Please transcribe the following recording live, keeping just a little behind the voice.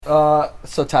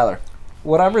So Tyler,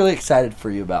 what I'm really excited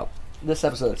for you about this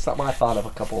episode is something I thought of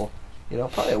probably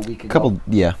a week ago.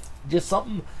 Just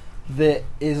something that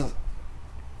is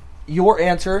your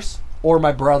answers or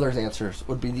my brother's answers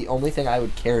would be the only thing I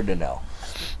would care to know.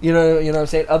 You know what I'm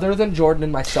saying? Other than Jordan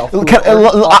and myself.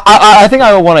 I think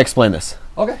I want to explain this.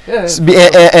 Okay.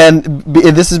 Yeah. And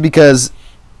this is because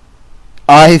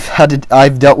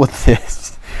I've dealt with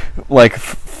this like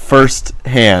first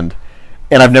hand.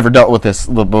 And I've never dealt with this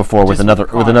before with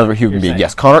another human being.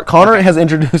 Yes, Connor has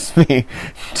introduced me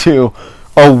to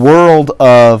a world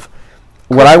of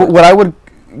what I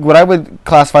would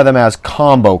classify them as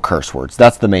combo curse words.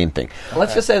 That's the main thing.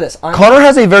 Let's just say this: Connor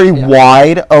has a very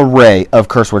wide array of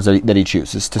curse words that he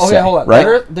chooses to say. Hold on.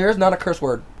 Right? There's not a curse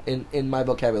word in my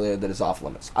vocabulary that is off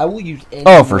limits. I will use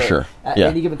any for sure. At yeah.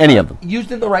 any given time, any of them.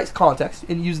 Used in the right context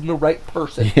and used in the right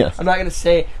person. Yes. I'm not going to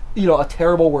say, a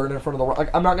terrible word in front of the... Like,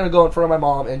 I'm not going to go in front of my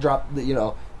mom and drop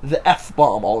the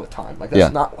F-bomb all the time. Like,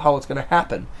 that's not how it's going to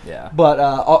happen. Yeah. But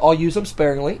I'll use them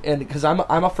sparingly, and because I'm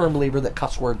a firm believer that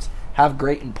cuss words have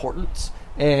great importance,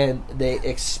 and they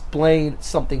explain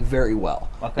something very well.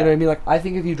 Okay. You know what I mean? Like, I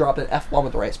think if you drop an F-bomb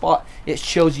at the right spot, it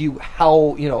shows you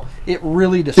how, it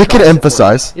really describes it. Can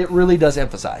emphasize. It really does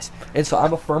emphasize. And so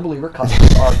I'm a firm believer cuss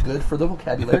words are good for the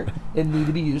vocabulary and need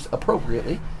to be used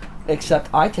appropriately,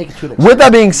 except I take it to an extreme. With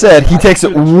that being said, he takes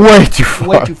it way too far.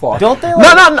 Way too far. Don't they?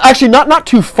 Not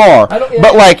too far,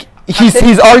 but like...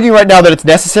 He's arguing right now that it's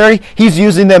necessary. He's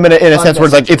using them in a sense where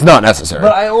it's like it's not necessary.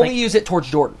 But I only use it towards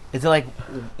Jordan. Is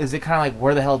it kind of like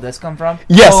where the hell did this come from?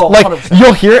 Yes, 100%.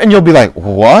 You'll hear it and you'll be like,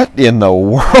 "What in the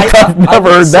world? I've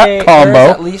never heard that combo."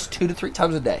 There's at least 2 to 3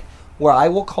 times a day where I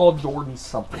will call Jordan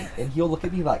something, and he'll look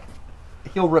at me like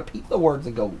he'll repeat the words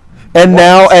and go. And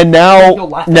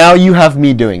now you have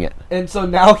me doing it. And so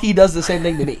now he does the same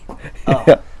thing to me.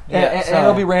 And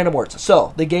it'll be random words.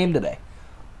 So the game today.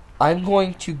 I'm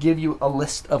going to give you a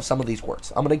list of some of these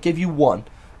words. I'm going to give you one,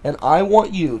 and I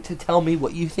want you to tell me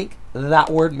what you think that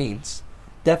word means,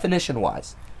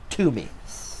 definition-wise, to me.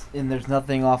 And there's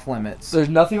nothing off limits. There's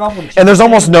nothing off limits. And there's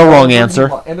almost no wrong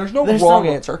answer. And there's no wrong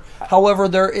answer. However,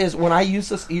 there is, when I use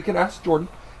this, you can ask Jordan,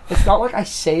 it's not like I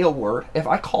say a word. If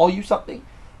I call you something,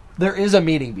 there is a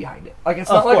meaning behind it. Like, it's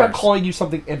not like I'm calling you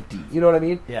something empty. You know what I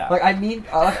mean? Yeah. Like, I mean,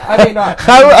 I may not.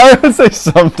 I would say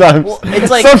sometimes. Well,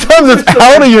 it's like, sometimes it's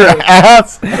out of your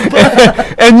ass.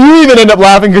 And you even end up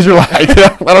laughing because you're like, I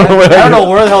don't know where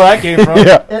the hell that came from.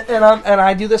 Yeah. And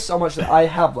I do this so much that I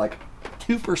have,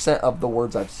 2% of the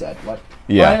words I've said.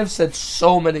 I have said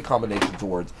so many combinations of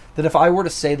words that if I were to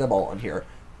say them all on here,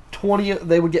 20,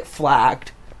 they would get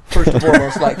flagged. First and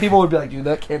foremost, people would be like, dude,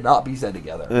 that cannot be said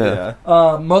together.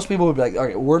 Yeah. Most people would be like,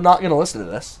 okay, we're not going to listen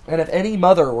to this. And if any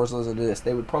mother was listening to this,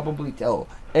 they would probably tell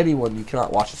anyone you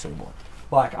cannot watch this anymore.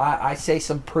 I say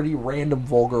some pretty random,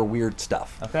 vulgar, weird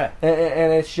stuff. Okay.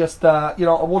 And it's just,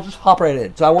 we'll just hop right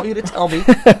in. So I want you to tell me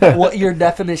what your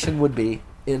definition would be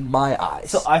in my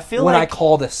eyes. So I feel when like I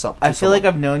call this something. I feel like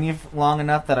I've known you long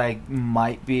enough that I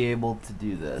might be able to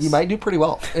do this. You might do pretty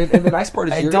well. And the nice part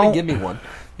is you're going to give me one.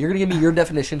 You're going to give me your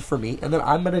definition for me, and then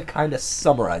I'm going to kind of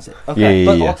summarize it. Okay.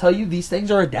 But I'll tell you, these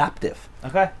things are adaptive.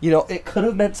 Okay. It could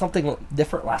have meant something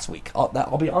different last week.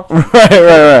 I'll be honest.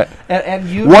 Right. And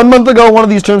you 1 month ago, one of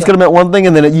these terms could have meant one thing,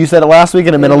 and then you said it last week,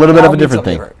 and it meant a little bit of a different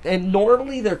thing. And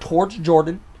normally they're towards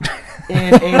Jordan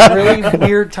in a really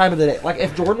weird time of the day. Like,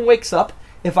 if Jordan wakes up,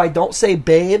 if I don't say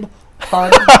babe,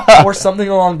 hun, or something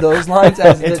along those lines,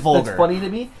 it's vulgar. That's funny to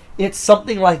me, it's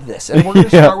something like this. And we're going to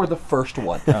start with the first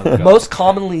one. Most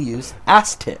commonly used,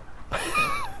 ass tit.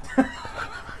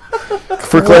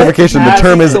 For clarification, the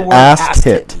term is ass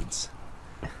tit.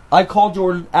 I call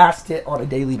Jordan ass tit on a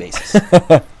daily basis.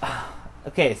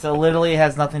 Okay, so literally it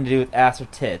has nothing to do with ass or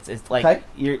tits. It's like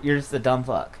you're just a dumb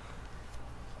fuck.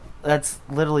 That's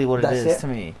literally what it is to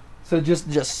me. So just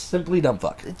simply dumb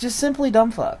fuck. It's just simply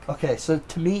dumb fuck. Okay, so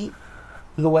to me,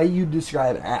 the way you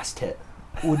describe an ass tit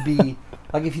would be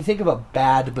like if you think of a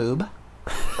bad boob,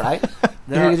 right?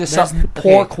 There's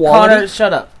poor quality. Connor,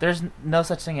 shut up. There's no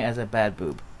such thing as a bad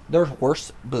boob. There's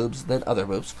worse boobs than other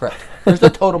boobs, correct? There's the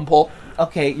totem pole.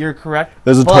 Okay, you're correct.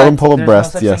 There's a totem pole of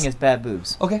breasts, There's no such thing as bad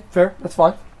boobs. Okay, fair. That's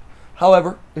fine.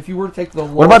 However, if you were to take the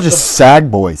what about just sag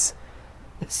boys?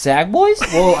 Sag boys?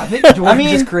 Well, I think Jordan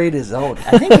just created his own.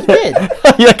 I think he did.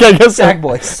 Yeah, I guess sag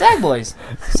boys. Sag boys.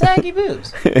 Saggy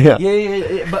boobs.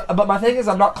 Yeah. But my thing is,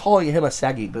 I'm not calling him a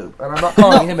saggy boob, and I'm not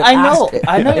calling him an ass tit.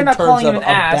 I know you're not calling him an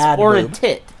ass or boob. a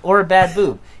tit or a bad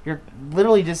boob. You're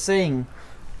literally just saying.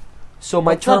 So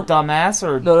my what's term, up, dumbass?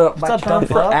 Or no. What's My up, term dumb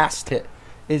for fuck? ass tit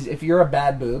is if you're a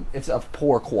bad boob, it's of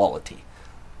poor quality.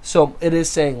 So it is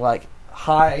saying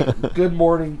hi, good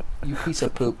morning, you piece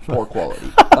of poop, poor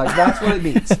quality. Like, that's what it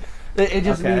means. It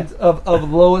just means of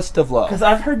lowest of low. Because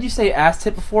I've heard you say ass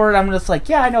tit before, and I'm just like,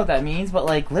 yeah, I know what that means, but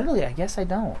like literally, I guess I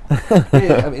don't.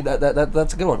 Yeah, I mean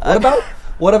that's a good one.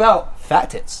 What about fat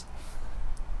tits?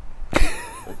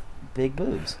 Big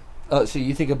boobs. So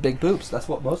you think of big boobs? That's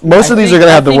what most of these are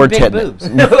gonna have the word tit in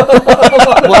it.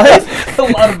 What? A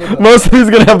lot of them. Most of these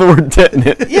are gonna have the word tit in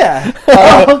it. Yeah.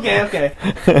 Okay.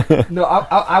 No,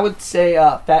 I would say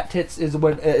fat tits is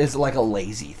like a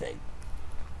lazy thing.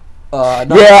 I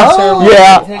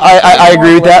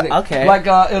agree with that. Okay. Like,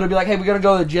 it would be like, hey, we're going to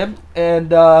go to the gym,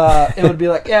 and it would be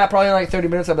like, yeah, probably in like 30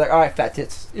 minutes. I'd be like, all right, fat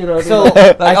tits. You know what I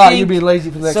mean? Like, you'd be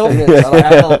lazy for the next 30 minutes.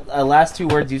 The last two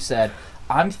words you said,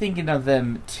 I'm thinking of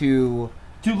them too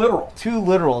literal. Too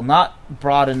literal, not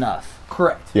broad enough.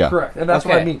 Correct. Yeah. Correct. And that's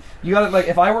what I mean. You gotta, like,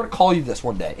 if I were to call you this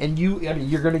one day, and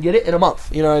you're gonna get it in a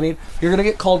month. You know what I mean? You're gonna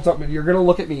get called something, and you're gonna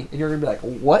look at me, and you're gonna be like,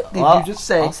 what did you just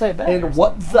say? I'll say it back. And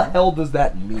what the hell does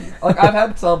that mean? Like, I've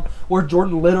had some where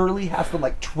Jordan literally has to,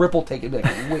 like, triple take it, and be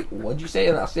like, wait, what'd you say?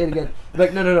 And I'll say it again. Be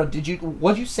like, no,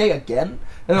 what'd you say again? And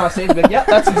then I'll say it, and be like, yeah,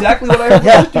 that's exactly what I heard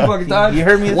the first 2 fucking times. You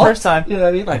heard me the first time. You know what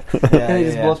I mean? Like, and it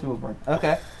just blows people's mind.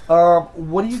 Okay.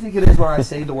 What do you think it is when I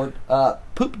say the word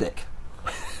poop dick?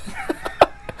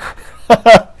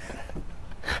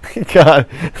 God,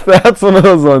 that's one of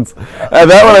those ones.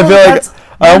 That one I feel like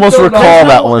I almost recall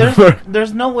that one.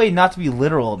 There's no way not to be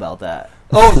literal about that.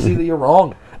 Oh, see, you're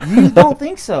wrong. You don't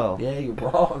think so? Yeah, you're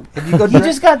wrong. You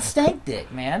just got stank dick,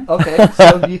 man. Okay,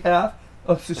 so you have.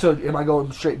 Oh, so am I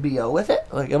going straight BO with it?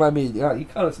 Like, am I mean? You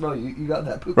kind of smell you got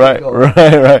that poop. Right.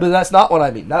 But that's not what I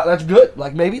mean. That's good.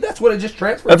 Like, maybe that's what it just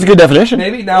transferred. That's a good definition.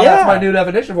 Maybe now that's my new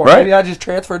definition for it. Right. Maybe I just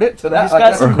transferred it to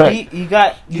that. You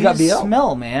got BO.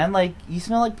 Smell, man. Like, you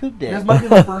smell like poop dick. This might be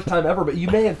the first time ever, but you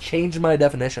may have changed my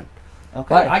definition.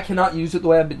 Okay. Like, I cannot use it the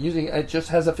way I've been using it. It just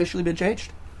has officially been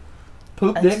changed.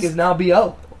 Poop dick is now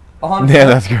BO. 100%. Yeah,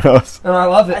 that's gross. And I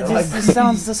love it. This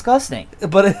sounds disgusting.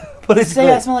 But it's say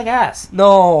great. I smell like ass.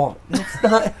 No, it's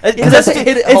not. It doesn't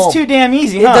hit it home. It's too damn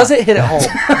easy. It doesn't hit it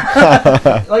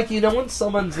home. Like, you know when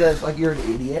someone says like you're an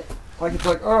idiot, like it's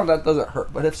like, oh, that doesn't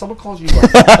hurt. But if someone calls you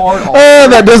like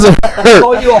hard, that doesn't hurt.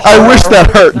 I wish that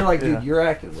hurt. They're like, dude, you're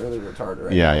acting really retarded.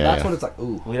 Right Yeah, now. yeah. That's when it's like,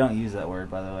 ooh. We don't use that word,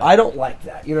 by the way. I don't like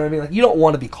that. You know what I mean? Like, you don't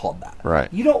want to be called that.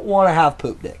 Right. You don't want to have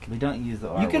poop dick. We don't use the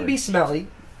R You can word. be smelly,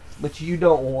 but you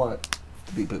don't want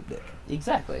to be poop dick.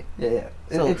 Exactly. Yeah.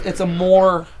 So, it's a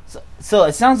more. So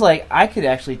it sounds like I could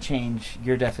actually change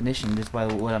your definition just by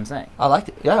what I'm saying. I liked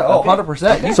it. Yeah. Oh,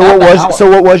 100%. Okay. So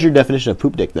what was your definition of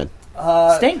poop dick then?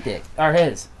 Stank dick or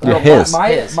his? Yeah, his.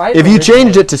 Mine if you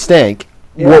changed it to stank,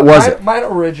 what was it? Mine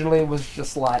originally was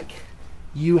just like,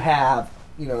 you have,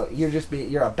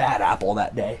 you're a bad apple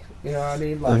that day. You know what I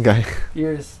mean? Like, okay.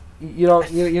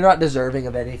 You're not deserving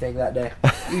of anything that day.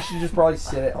 You should just probably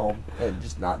sit at home and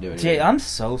just not do anything. Jay, I'm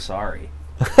so sorry.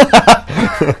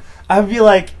 I'd be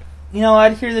like,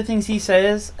 I'd hear the things he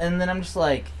says, and then I'm just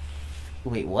like,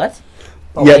 wait, what?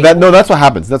 Oh, yeah, that's what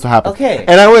happens. That's what happens. Okay.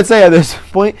 And I would say at this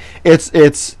point, it's. You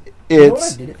know what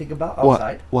I didn't think about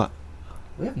outside? What?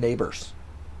 We have neighbors.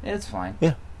 It's fine.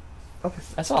 Yeah. Okay.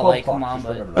 That's all like, come on,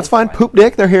 but that's fine. Poop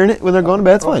dick. They're hearing it when they're going to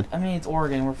bed. It's fine. I mean, it's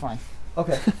Oregon. We're fine.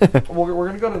 Okay. We're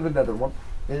gonna go to the nether one.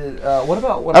 What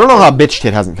about? I don't know how bitch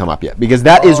tit hasn't come up yet, because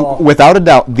that is without a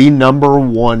doubt the number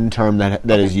one term that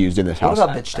is used in this house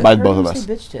about bitch tit? by both of us.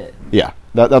 Bitch tit. Yeah,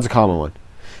 that's a common one.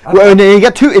 Well, and you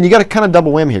got two, and you got a kind of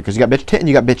double whammy here because you got bitch tit and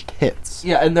you got bitch tits.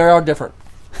 Yeah, and they are different.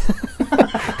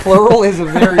 Plural is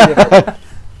very different.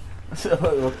 So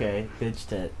okay, bitch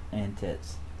tit and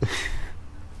tits.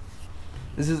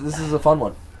 This is a fun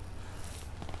one.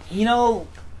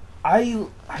 I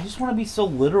just want to be so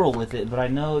literal with it, but I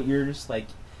know you're just like,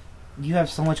 you have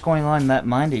so much going on in that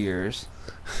mind of yours.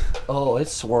 Oh,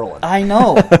 it's swirling. I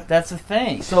know. That's the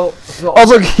thing. So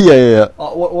also, yeah.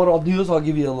 What I'll do is I'll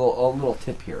give you a little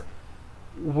tip here.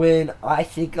 When I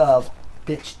think of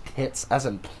bitch tits as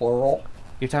in plural,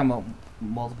 you're talking about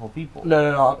multiple people.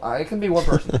 No. It can be one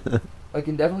person. It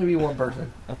can definitely be one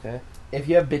person. Okay. If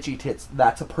you have bitchy tits,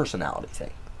 that's a personality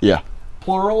thing. Yeah.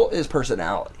 Plural is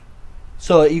personality.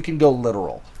 So you can go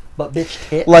literal. But bitch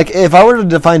tit... Like, if I were to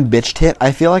define bitch tit,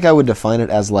 I feel like I would define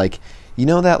it as, like,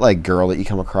 that, like, girl that you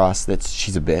come across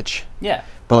she's a bitch? Yeah.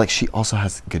 But, like, she also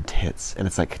has good tits, and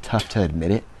it's, like, tough to admit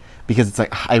it, because it's,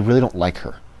 like, I really don't like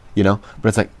her, But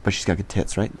it's, like, but she's got good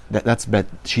tits, right?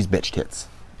 She's bitch tits,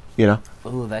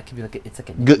 Ooh, that could be like it's like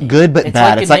a good but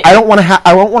bad. It's like I don't want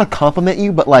to compliment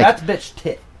you, but, like... That's bitch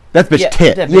tit. That's bitch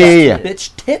tit. Yeah.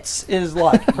 Bitch tits is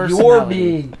like you're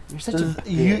being. You're such a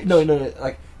bitch. No.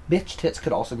 Like bitch tits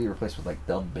could also be replaced with like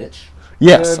dumb bitch.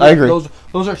 Yes, I agree.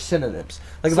 Those are synonyms.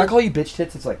 Like, if I call you bitch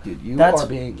tits, it's like, dude, you are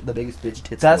being the biggest bitch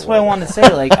tits. That's what I want to say.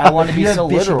 Like, I want to be so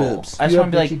literal. Boobs. I just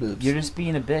want to be like, boobs. you're just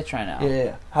being a bitch right now.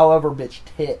 Yeah. However, bitch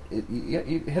tit, you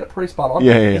hit it pretty spot on.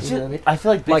 Yeah. It's just, I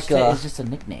feel like bitch tit is just a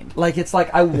nickname. Like, it's like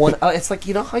it's like,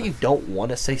 you know how you don't want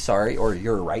to say sorry or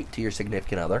you're right to your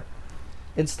significant other?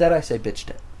 Instead, I say bitch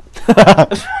tit.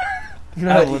 You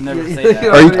know, I would never say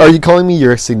that. Are you calling me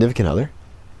your significant other?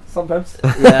 Sometimes.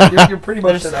 Yeah. You're pretty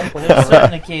much to that point. There's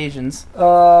certain occasions.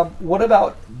 What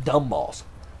about dumb balls?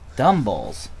 Dumb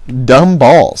balls. Dumb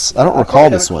balls. I don't recall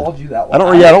this one. You that one.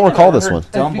 I don't recall this one.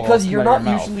 It's because you're not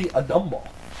usually a dumb ball.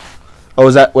 Oh,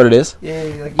 is that what it is? Yeah.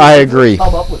 Like, I agree.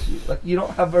 Come up with you. Like, you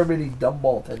don't have very many dumb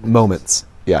ball tendencies. Moments.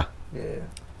 Yeah. Yeah.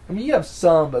 I mean, you have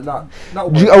some, but not.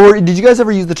 Did you guys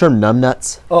ever use the term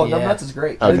numbnuts? Oh, numbnuts is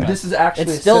great. Okay. This is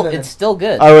actually it's still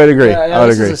good. I would agree. Yeah, I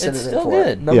would agree. It's still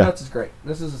good. Numbnuts is great.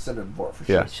 This is a synonym for it for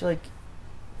sure. Yeah. It's like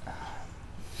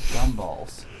dumb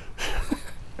balls.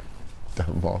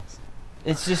 Dumb balls.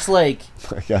 It's just like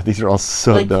yeah, these are all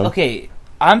so like, dumb. Okay,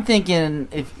 I'm thinking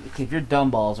if you're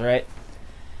dumb balls, right?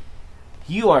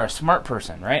 You are a smart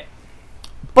person, right?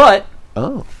 But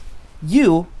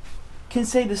you can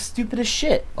say the stupidest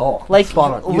shit. Oh, like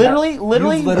spot on. literally,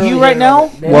 you right now.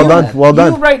 Well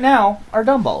done. You right now are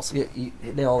dumb balls. You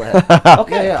nail that.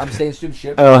 Okay. Yeah, I'm saying stupid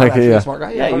shit. I like it. Yeah. Smart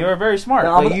guy. Yeah, you're very smart.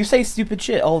 But you say stupid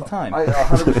shit all the time. I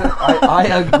 100%. I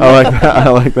agree. I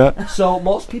like that. So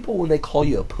most people, when they call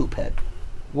you a poop head,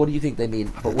 what do you think they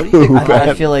mean? But what do you think?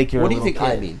 I feel like you're. What do you think kid.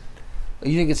 I mean?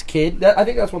 You think it's kid? I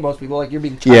think that's what most people like. You're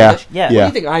being childish. Yeah. What do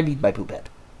you think I mean by poop head?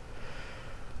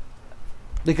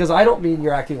 Because I don't mean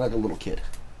you're acting like a little kid.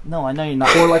 No, I know you're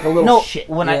not. Or like a little shit.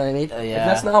 When you know what I mean? Yeah.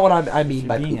 That's not what I mean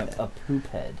by being poop head. a poop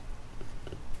head.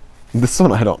 This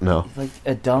one I don't know. Like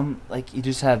a dumb, like you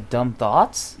just have dumb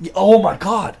thoughts. Oh my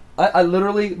god! I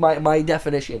literally my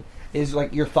definition is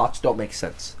like your thoughts don't make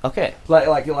sense. Okay.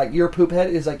 Like your poop head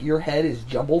is like your head is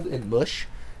jumbled in mush,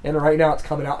 and right now it's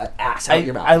coming out ass out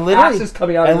your mouth. Ass is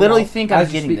coming out. I literally think I'm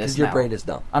getting this. Your brain is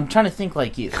dumb. I'm trying to think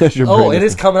like you. It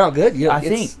is coming out good. I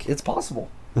think it's possible.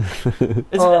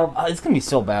 It's gonna be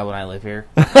so bad when I live here.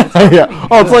 Yeah.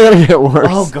 Oh, it's only gonna get worse.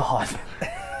 Oh god.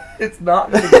 It's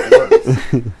not gonna get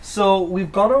worse. So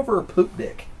we've gone over poop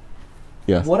dick.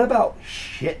 Yeah. What about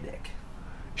shit dick?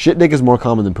 Shit dick is more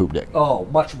common than poop dick. Oh,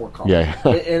 much more common. Yeah.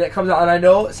 And it comes out, and I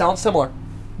know it sounds similar,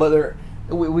 but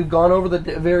we've gone over the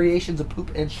variations of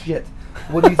poop and shit.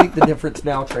 What do you think the difference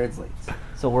now translates?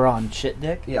 So we're on shit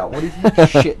dick? Yeah, what do you think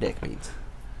shit dick means?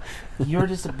 You're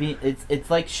just it's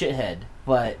like shithead,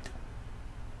 but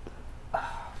a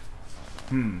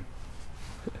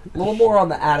little more on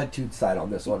the attitude side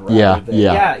on this one, right?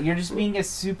 Yeah. You're just being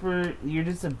you're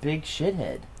just a big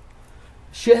shithead.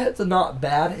 Shithead's not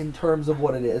bad in terms of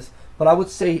what it is, but I would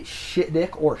say shit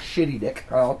dick or shitty dick.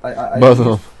 Both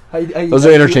of them. Those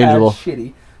are interchangeable.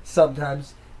 Shitty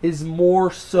sometimes is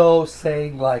more so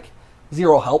saying like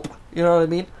zero help. You know what I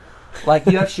mean? Like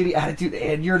you have shitty attitude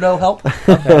and you're no help.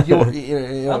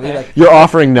 You're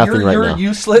offering nothing right now. You're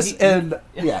useless, and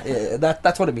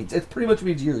that's what it means. It pretty much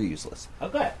means you're useless.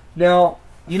 Okay. Now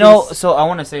so I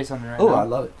want to say something right now. Oh, I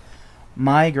love it.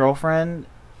 My girlfriend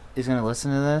is going to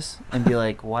listen to this and be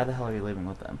like, why the hell are you living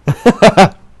with them?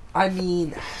 I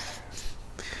mean...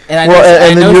 And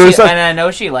I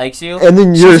know she likes you. And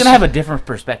then she's going to have a different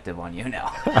perspective on you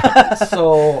now.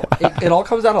 So, it all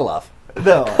comes out of love.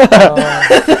 No.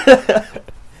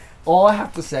 All I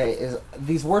have to say is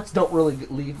these words don't really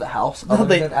leave the house other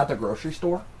than at the grocery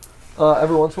store.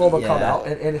 Every once in a while they'll come out,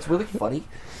 and it's really funny.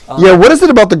 What is it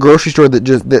about the grocery store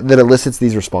that elicits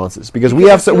these responses? Because we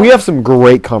have some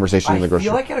great conversations in the grocery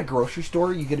store. I feel like at a grocery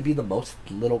store you get to be the most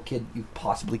little kid you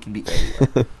possibly can be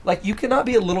anywhere. Like you cannot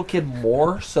be a little kid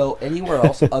more so anywhere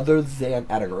else other than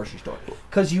at a grocery store,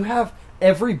 because you have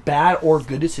every bad or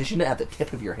good decision at the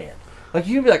tip of your hand. Like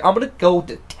you can be like, I'm gonna go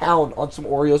to town on some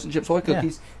Oreos and chips ahoy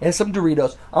cookies and some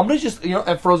Doritos. I'm gonna just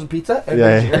and frozen pizza and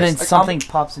then something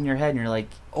pops in your head and you're like,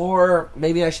 or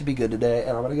maybe I should be good today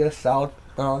and I'm gonna get a salad.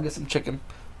 And I'll get some chicken,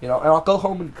 and I'll go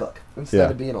home and cook instead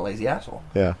of being a lazy asshole.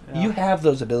 Yeah. You have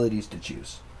those abilities to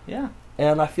choose. Yeah.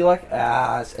 And I feel like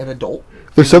as an adult,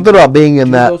 there's something about being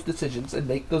in that those decisions and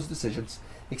make those decisions,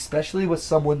 especially with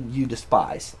someone you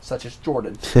despise, such as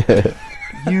Jordan.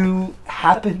 You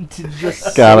happen to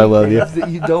just say I love you. that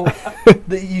you don't,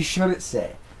 that you shouldn't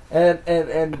say, and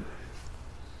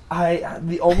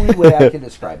the only way I can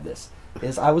describe this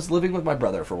is I was living with my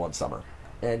brother for one summer.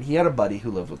 And he had a buddy who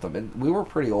lived with him, and we were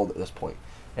pretty old at this point.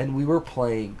 And we were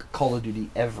playing Call of Duty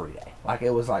every day. Like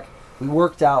it was like we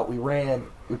worked out, we ran,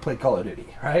 we played Call of Duty,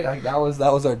 right? Like that was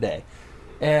our day.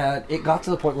 And it got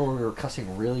to the point where we were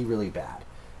cussing really, really bad.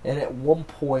 And at one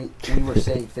point, we were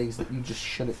saying things that you just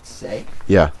shouldn't say.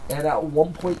 Yeah. And at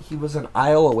one point, he was an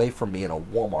aisle away from me in a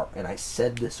Walmart, and I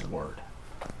said this word.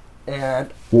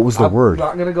 And what was the word? I'm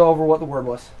not going to go over what the word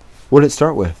was. What did it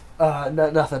start with?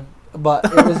 Nothing. But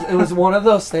it was one of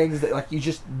those things that, like, you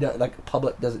just, like,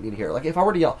 public doesn't need to hear. Like, if I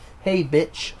were to yell, "Hey,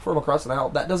 bitch," from across an aisle,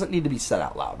 that doesn't need to be said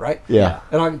out loud, right? Yeah.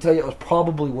 And I can tell you it was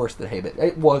probably worse than "Hey, bitch."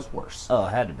 It was worse. Oh,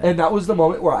 it had to be. And that was the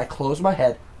moment where I closed my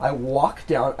head, I walked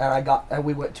down, and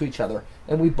we went to each other,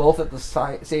 and we both at the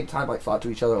same time, like, thought to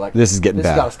each other, like, this is getting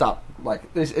bad. This got to stop. Like,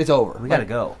 it's over. We got to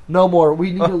go. No more.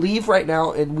 We need to leave right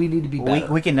now, and we need to be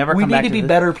better. We can never come back to be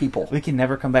better people. We can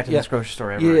never come back to this grocery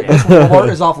store ever. Yeah, if Walmart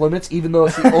is off limits, even though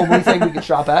it's the only thing we can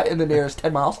shop at in the nearest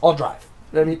 10 miles, I'll drive.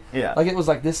 You know what I mean? Yeah. Like, it was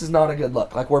like, this is not a good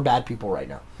look. Like, we're bad people right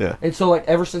now. Yeah. And so, like,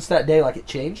 ever since that day, like, it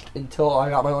changed until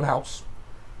I got my own house.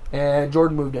 And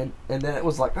Jordan moved in. And then it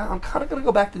was like, I'm kind of going to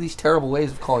go back to these terrible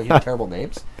ways of calling you terrible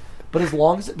names. But as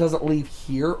long as it doesn't leave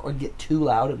here or get too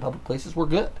loud in public places, we're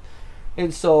good.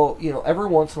 And so, you know, every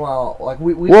once in a while, like,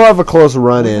 we'll have a close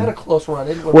run-in. Had a close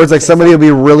run-in. Where it's like somebody will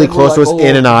be really close to us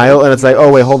in an aisle, and it's like,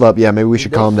 oh, wait, hold up. Yeah, maybe we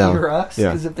should calm down.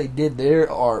 Because if they did,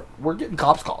 we're getting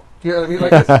cops called. You know what I mean?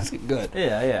 Like, that's good.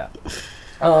 Yeah.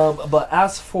 But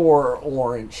as for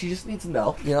Lauren, she just needs to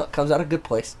know, you know, it comes out of a good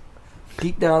place.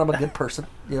 Deep down, I'm a good person,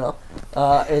 you know.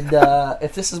 And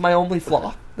if this is my only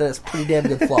flaw, then it's a pretty damn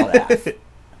good flaw to have. Okay.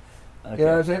 You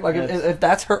know what I'm saying? Like, if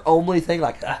that's her only thing,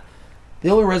 like, the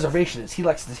only reservation is he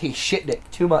likes to say shit dick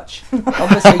too much. I'm going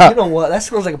to say, you know what? That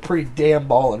sounds like a pretty damn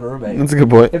ballin' roommate. That's a good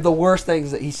point. If the worst thing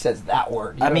is that he says that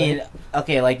word. I mean,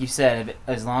 okay, like you said,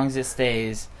 as long as it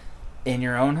stays in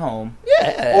your own home.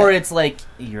 Yeah. Or it's like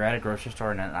you're at a grocery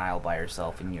store in an aisle by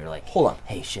yourself and you're like, hold on.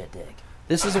 Hey, shit dick.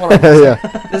 This is what I'm going to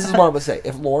say. This is what I'm going to say.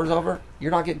 If Lauren's over,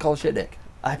 you're not getting called shit dick.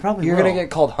 I probably You're will. going to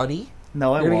get called honey.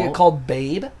 No, I won't. You're going to get called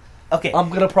babe. Okay. I'm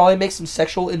going to probably make some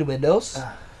sexual innuendos.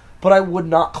 But I would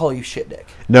not call you shit dick.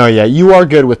 No, yeah, you are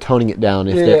good with toning it down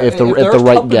if the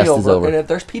right guest is over. And if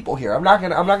there's people here, I'm not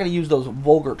gonna use those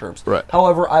vulgar terms. Right.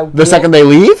 However, second they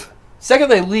leave. Second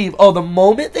they leave. Oh, the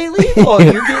moment they leave. Oh,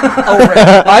 you're getting over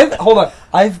it. Hold on.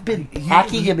 I've been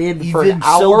packing him in for an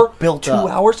hour, so 2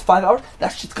 hours, 5 hours. That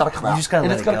shit's gotta come out.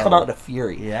 And it's gonna come out in a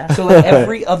fury. Yeah. So like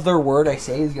every other word I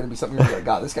say is gonna be something you're like,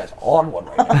 God, this guy's on one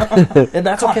right now. And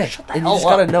that's okay. And you just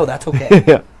gotta know that's okay.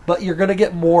 Yeah. But you're gonna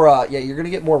get more. You're gonna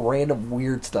get more random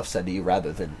weird stuff said to you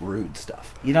rather than rude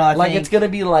stuff. You know, I think it's gonna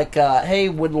be like, hey,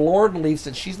 when Lauren leaves,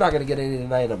 and she's not gonna get any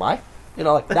tonight, am I? You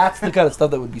know, like that's the kind of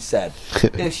stuff that would be said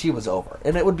if she was over,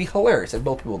 and it would be hilarious, and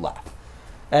both people would laugh.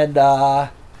 And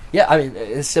yeah, I mean,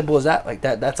 as simple as that. Like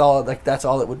that. That's all. Like that's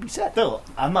all that would be said. No,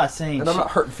 I'm not saying. And I'm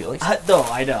not hurting feelings. I know.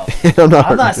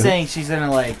 I'm not saying she's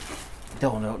gonna like.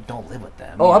 Don't live with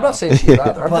them. Oh, I'm not saying she's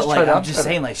either. I'm just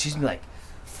saying, like, she's gonna be like,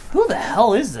 who the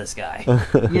hell is this guy?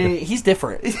 Yeah, he's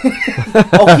different.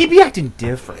 Oh, he'd be acting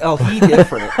different. Oh, he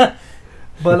different.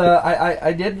 But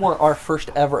I did want our first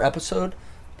ever episode.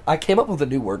 I came up with a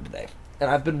new word today, and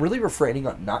I've been really refraining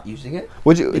on not using it.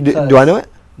 Do I know it?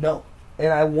 No.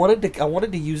 And I wanted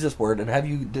to use this word and have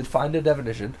you define a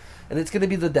definition, and it's going to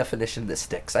be the definition that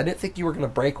sticks. I didn't think you were going to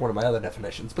break one of my other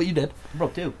definitions, but you did. I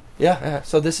broke two. Yeah.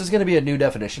 So this is going to be a new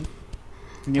definition.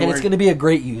 New It's going to be a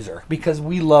great user because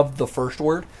we love the first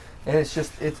word, and it's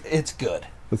just it's good.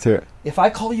 Let's hear it. If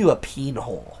I call you a peen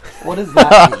hole, what does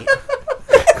that mean?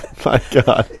 My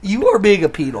God, you are being a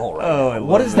peen hole right now. I love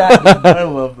what does that mean? I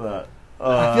love that.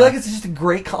 I feel like it's just a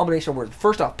great combination of words.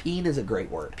 First off, peen is a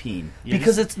great word. Peen.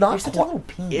 Because it's not such a little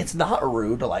peen. It's not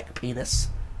rude like penis.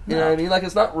 You know what I mean? Like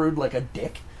it's not rude like a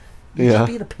dick. You're Yeah. just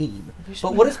being a peen.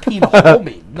 But what does peen hole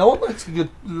mean? No one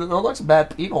likes a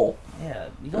bad peen hole. Yeah,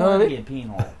 you don't want to be a peen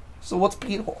hole. So what's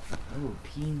peen hole? Ooh,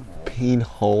 peen hole. Peen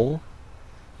hole.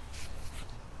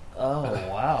 Oh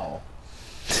wow.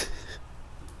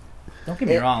 Don't get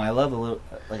me wrong. I love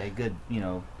a good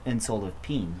insult of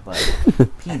peen, but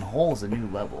peen hole's a new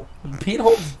level. Peen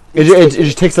hole. It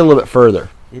just takes it a little bit further.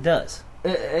 It does.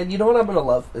 And you know what I'm gonna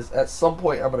love is at some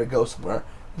point I'm gonna go somewhere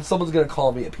and someone's gonna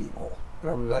call me a peen hole.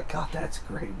 And I'm gonna be like, God, that's a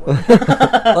great word.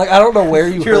 Like I don't know where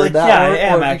you You're heard like, that yeah, word I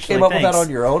am, or if you actually, came up with that thanks.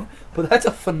 on your own. But that's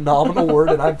a phenomenal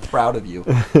word, and I'm proud of you.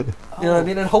 You know what I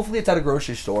mean? And hopefully it's at a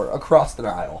grocery store across the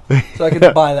aisle, so I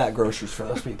can buy that groceries for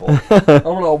those people. I'm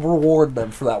gonna reward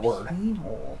them for that word. Peen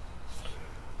hole.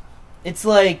 It's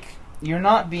like you're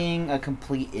not being a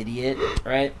complete idiot,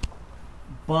 right?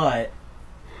 But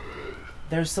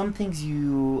there's some things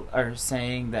you are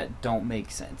saying that don't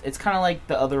make sense. It's kind of like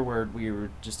the other word we were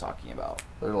just talking about.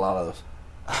 There's a lot of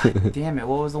those. Damn it!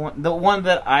 What was the one? The one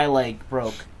that I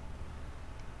broke.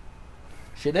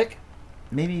 Shit dick?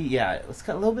 Maybe, yeah. Let's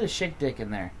got a little bit of shit dick in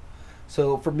there.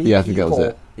 So for me, I think that was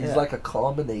it. Is like a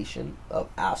combination of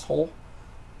asshole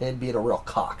and being a real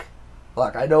cock.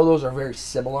 Like, I know those are very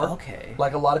similar. Okay.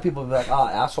 Like, a lot of people be like,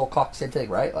 asshole, cock, same thing,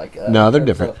 right? Like, no, they're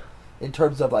different. In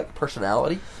terms of, like,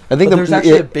 personality. I think there's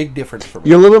actually a big difference for me.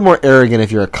 You're a little bit more arrogant if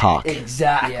you're a cock.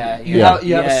 Exactly. Yeah,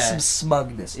 you have some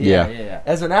smugness. Yeah.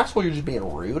 As an asshole, you're just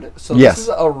being rude. So this is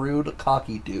a rude,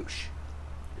 cocky douche.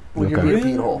 When you're being a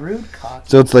pinhole. Rude cocky.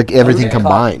 So it's like everything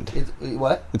combined.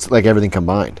 What? It's like everything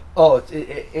combined. Oh,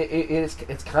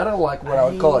 it's kind of like what I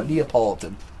would call a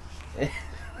Neapolitan.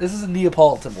 This is a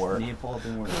Neapolitan word.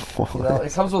 Neapolitan word. You know,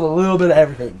 it comes with a little bit of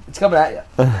everything. It's coming at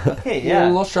you. Okay, yeah. A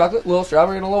little chocolate, a little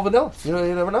strawberry, and a little vanilla. You know,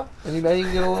 you never know. And you may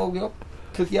even get a little,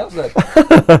 cookie outside.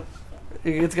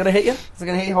 It's gonna hit you. It's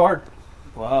gonna hit you hard.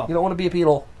 Wow. You don't want to be a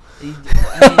penal. You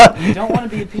don't want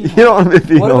to be a penal. You don't want to be a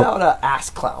penal. What about an ass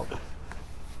clown?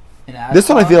 This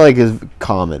one I feel like is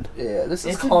common. Yeah, this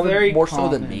is common more so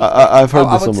than me. I've heard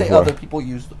this one before. I would say other people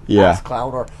use ass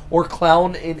clown or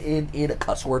clown in a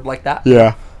cuss word like that.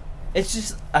 Yeah. It's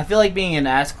just, I feel like being an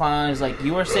ass clown is like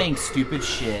you are saying stupid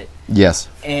shit. Yes.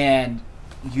 And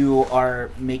you are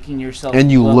making yourself and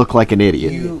you look like an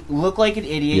idiot. You look like an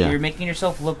idiot. Yeah. You're making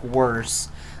yourself look worse.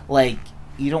 Like,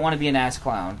 you don't want to be an ass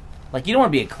clown. Like, you don't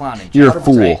want to be a clown in general. You're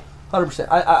a fool. 100%.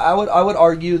 I would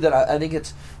argue that I think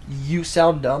it's you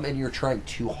sound dumb and you're trying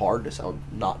too hard to sound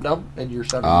not dumb, and you're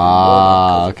sounding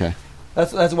okay.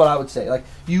 That's what I would say. Like,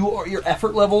 your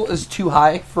effort level is too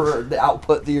high for the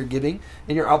output that you're giving,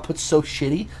 and your output's so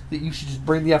shitty that you should just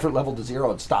bring the effort level to zero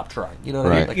and stop trying. You know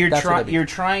what I mean? Like, you're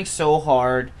trying so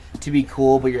hard to be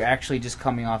cool, but you're actually just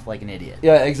coming off like an idiot.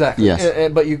 Yeah, exactly.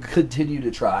 Yes. But you continue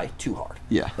to try too hard.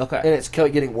 Yeah. Okay. And it's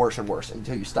getting worse and worse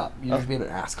until you stop. You're just being an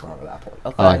ass clown at that point.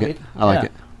 Okay. I like it. I like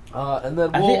it. And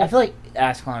then I feel like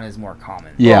ass clown is more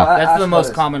common. Yeah. That's the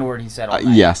most common word he said all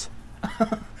night. Yes.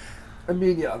 I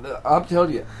mean, I'm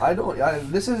telling you,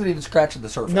 this isn't even scratching the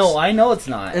surface. No, I know it's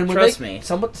not. And trust me.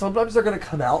 Sometimes they're going to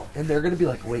come out and they're going to be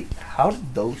like, wait, how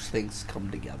did those things come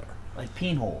together? Like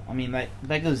pinhole. I mean,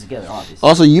 that goes together, obviously.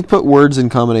 Also, you put words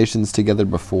and combinations together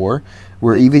before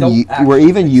where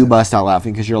even you bust out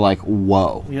laughing because you're like,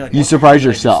 whoa. Like, you surprise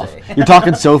yourself. You're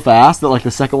talking so fast that like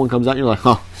the second one comes out and you're like,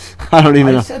 oh, I don't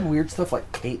even know. I said weird stuff like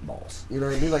paintballs. You know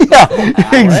what I mean? Like,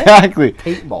 yeah, exactly.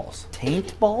 Paintballs.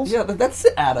 Taint balls? Yeah, but that's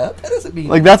add up. That doesn't mean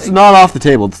like anything. That's not off the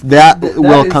table. That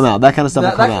will come out. That kind of stuff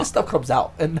will come out. That kind of stuff comes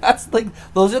out, and that's like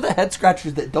those are the head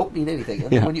scratchers that don't mean anything.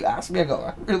 And when you ask me, I go,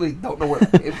 I really don't know where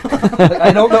that came from. Like,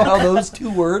 I don't know how those two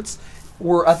words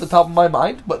were at the top of my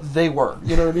mind, but they were.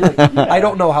 You know what I mean? Like, I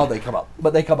don't know how they come up,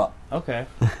 but they come up. Okay.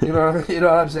 You know what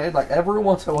I'm saying? Like every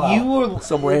once in a while,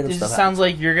 some random stuff. It sounds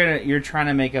like you're trying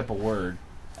to make up a word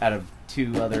out of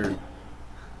two other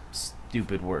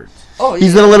stupid words. Oh, yeah.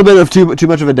 He's in a little bit of too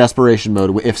much of a desperation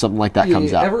mode if something like that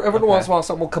comes out. Every once in a while,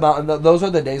 something will come out, and those are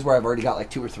the days where I've already got like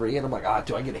 2 or 3, and I'm like,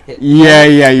 do I get a hit? Yeah.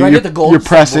 You're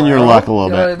pressing your luck a little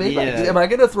bit. You know what I mean? Like, am I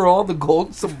going to throw on the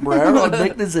gold sombrero and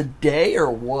make this a day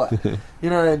or what? You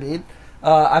know what I mean?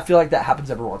 I feel like that happens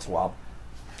every once in a while,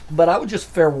 but I would just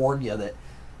fair warn you that.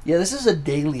 Yeah, this is a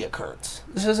daily occurrence.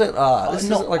 This isn't.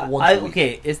 Isn't like once a week.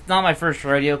 Okay, it's not my first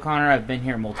rodeo, Connor. I've been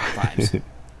here multiple times.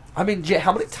 I mean, Jay,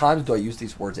 how many times do I use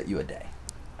these words at you a day?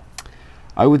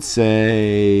 I would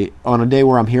say on a day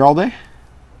where I'm here all day.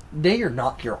 Day you're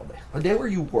not here all day. A day where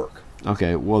you work.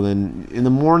 Okay, well then in the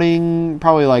morning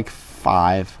probably like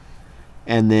 5,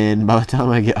 and then by the time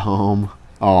I get home,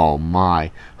 oh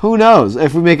my, who knows?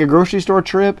 If we make a grocery store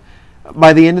trip,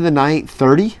 by the end of the night,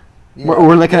 30. Yeah,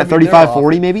 we're looking at 35,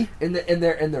 40 maybe. And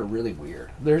they're really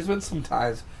weird. There's been some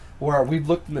times where we've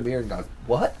looked in the mirror and gone,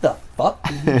 "What the fuck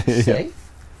did you just say?"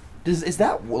 Is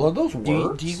that one of those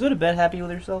words? Do you go to bed happy with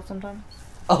yourself sometimes?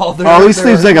 Oh, he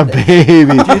sleeps like a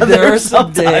baby. Dude, there are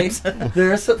some days.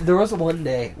 There was one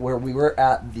day where we were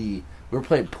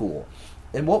playing pool.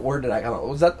 And what word did I come up?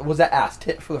 Was that ass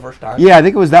tit for the first time? Yeah, I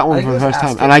think it was that one for the first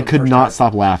time, and I could not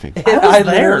stop laughing. And I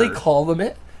literally called him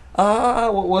it.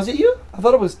 Was it you? I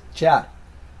thought it was Chad.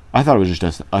 I thought it was just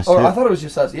us. I thought it was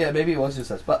just us. Yeah, maybe it was just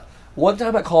us. But one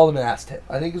time I called him an ass tit,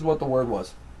 I think is what the word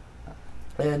was.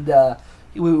 And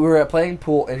we were playing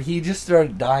pool, and he just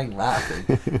started dying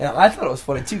laughing. And I thought it was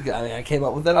funny, too. I mean, I came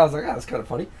up with it. I was like, that's kind of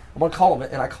funny. I'm going to call him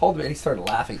it. And I called him it, and he started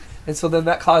laughing. And so then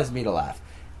that caused me to laugh.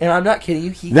 And I'm not kidding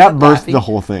you. That burst the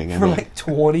whole thing. For like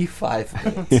 25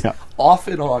 minutes. Yeah. Off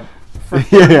and on. For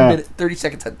 30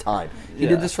 seconds at a time. He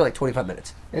did this for like 25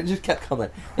 minutes. And it just kept coming.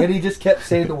 And he just kept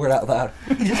saying the word out loud.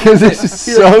 Because it's just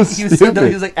so stupid.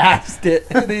 He was like, asked it.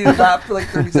 And he laughed for like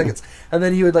 30 seconds. And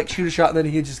then he would like shoot a shot, and then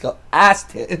he'd just go ass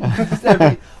tit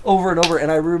over and over. And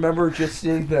I remember just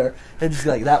sitting there and just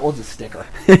like, that one's a sticker.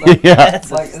 Like,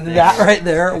 like that right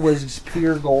there was just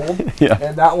pure gold. Yeah.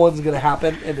 And that one's gonna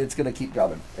happen, and it's gonna keep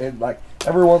coming. And like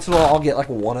every once in a while, I'll get like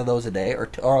one of those a day, or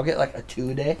I'll get like a 2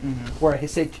 a day, where I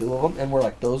say 2 of them, and we're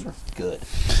like, those were good.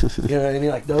 You know what I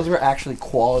mean? Like those were actually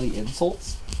quality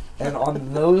insults. And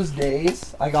on those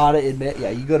days, I gotta admit, yeah,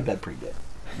 you go to bed pretty good.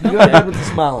 You go to bed with a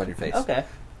smile on your face. Okay.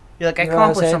 You're like, I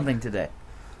accomplished something today.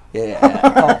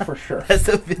 Yeah. Oh, for sure. That's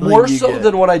the feeling More so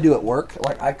than what I do at work.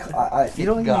 Like I you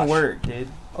don't even work, dude.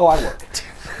 Oh, I work.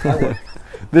 I work.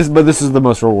 This is the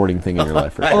most rewarding thing in your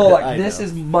life, for sure. Oh, this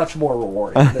is much more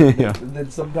rewarding than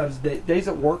sometimes days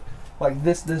at work. Like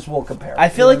this will compare. I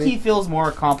feel like he feels more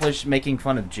accomplished making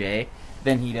fun of Jay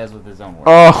than he does with his own work.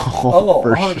 Oh,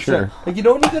 for 100%. Sure. Like, you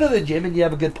know when you go to the gym and you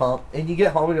have a good pump, and you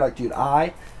get home and you're like, dude,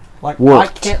 I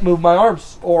can't move my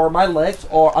arms or my legs,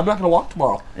 or I'm not going to walk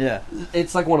tomorrow. Yeah.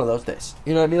 It's like one of those days.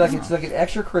 You know what I mean? Like, it's like an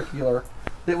extracurricular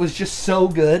that was just so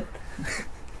good.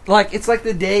 Like, it's like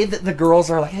the day that the girls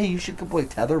are like, hey, you should go play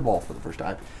tetherball for the first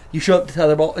time. You show up to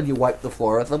tetherball and you wipe the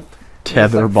floor with them.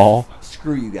 Tetherball? Like,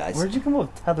 screw you guys. Where'd you come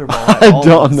up with tetherball? I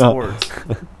don't know.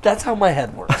 That's how my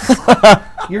head works.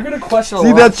 You're going to question a lot.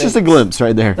 See, that's just a glimpse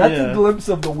right there. That's a glimpse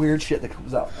of the weird shit that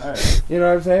comes out. All right. You know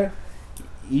what I'm saying?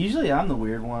 Usually I'm the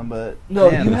weird one, but... No,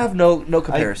 you have no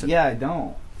comparison. I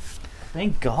don't.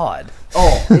 Thank God.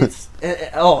 Oh, it's...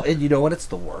 and you know what? It's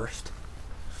the worst.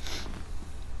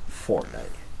 Fortnite.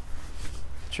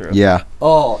 True. Yeah.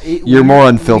 Oh, you're more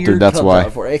unfiltered, that's why.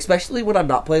 Especially when I'm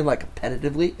not playing, like,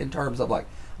 competitively, in terms of, like,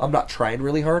 I'm not trying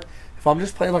really hard. If I'm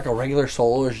just playing, like, a regular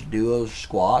solos, duos,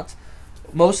 squads,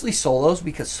 mostly solos,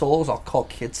 because solos, I'll call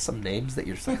kids some names that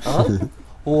you're just like, huh?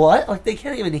 What? Like, they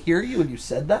can't even hear you when you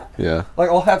said that? Yeah. Like,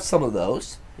 I'll have some of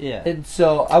those. Yeah. And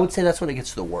so, I would say that's when it gets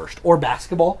to the worst. Or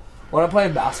basketball. When I'm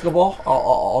playing basketball,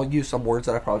 I'll use some words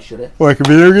that I probably shouldn't. Like a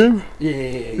video game?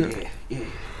 Yeah.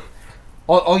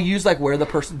 I'll use, like, where the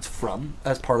person's from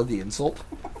as part of the insult.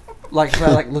 Like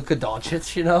Luka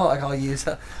Doncic, you know? Like, I'll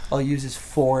use his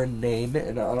foreign name,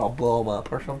 and I'll blow him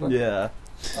up or something. Yeah.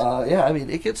 Yeah, I mean,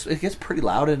 it gets pretty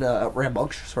loud and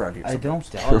rambunctious around here. I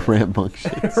don't doubt it.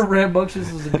 Rambunctious.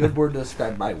 Rambunctious is a good word to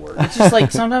describe my word. It's just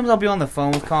like, sometimes I'll be on the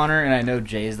phone with Connor, and I know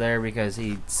Jay's there because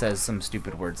he says some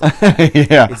stupid words like that.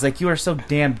 Yeah. He's like, you are so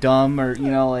damn dumb, or, you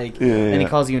know, like, and he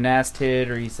calls you an ass tit,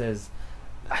 or he says...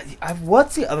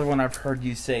 what's the other one I've heard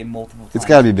you say multiple times? It's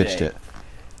got to be bitch tit.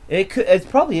 It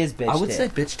probably is bitch tit. I would say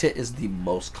bitch tit is the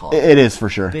most common. It is for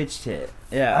sure. Bitch tit.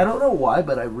 Yeah. I don't know why,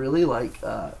 but I really like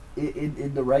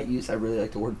in the right use. I really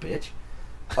like the word bitch.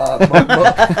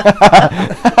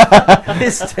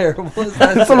 It's terrible.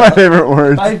 That's one of my favorite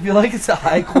words. I feel like it's a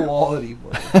high quality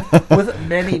word with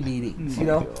many meanings. You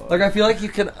know, like I feel like you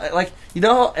can like you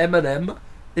know how Eminem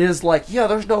is like, yeah,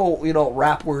 there's no, you know,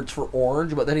 rap words for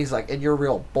orange, but then he's like, and you're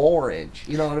real borange,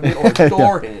 you know what I mean? Or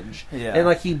orange. Yeah. And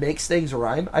like he makes things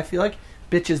rhyme. I feel like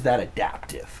bitch is that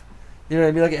adaptive. You know what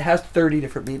I mean? Like it has 30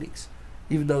 different meanings.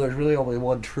 Even though there's really only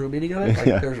one true meaning of it.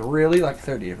 Like there's really like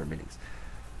 30 different meanings.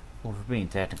 Well, for being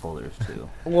technical, there's 2.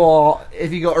 Well,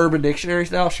 if you go Urban Dictionary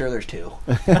style, sure, there's 2.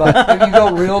 But if you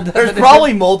go real definition... There's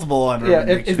probably multiple on Urban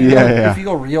Dictionary. If you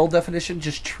go real definition,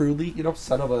 just truly, you know,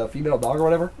 son of a female dog or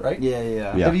whatever, right?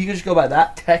 Yeah. If you just go by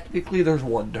that, technically there's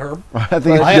one term. I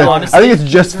think it's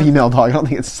just female dog. I don't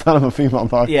think it's son of a female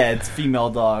dog. Yeah, it's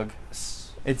female dog. It's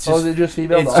just, is it just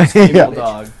female dog? Just female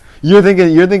dog. You're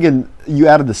thinking you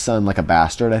added the son like a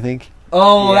bastard, I think.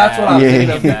 Oh, that's what I was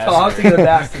thinking of. I was thinking of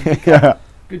bastard. Yeah.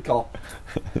 Good call.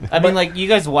 I mean, like, you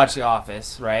guys watch The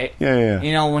Office, right? Yeah.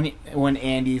 You know, when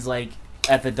Andy's, like,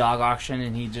 at the dog auction,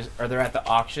 and they're at the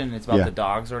auction, and it's about the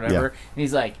dogs or whatever, and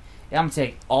he's like, yeah, I'm going to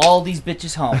take all these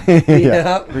bitches home.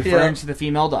 Referring to the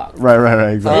female dog.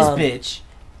 Right, exactly. This bitch,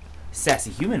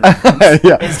 sassy human reference.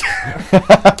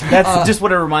 That's just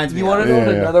what it reminds me of. You want to know what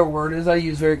another word is I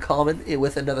use very common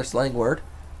with another slang word?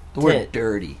 The word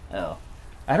dirty. Oh.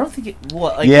 I don't think it...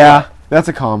 What? That's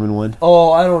a common one.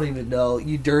 Oh, I don't even know.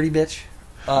 You dirty bitch.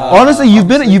 Honestly, you've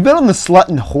been on the slut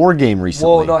and whore game recently.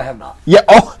 Whoa, no, I have not. Yeah.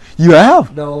 Oh, you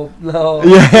have. No. Yeah,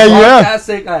 you have. For podcast's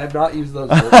sake, I have not used those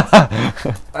words.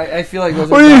 I feel like those.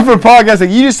 What are you for podcasting? Sake?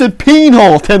 You just said peen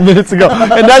hole 10 minutes ago,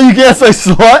 and now you can't say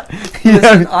slut.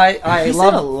 Listen, I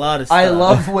love a lot of stuff. I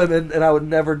love women, and I would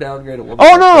never downgrade a woman.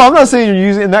 Oh no, I'm not saying you're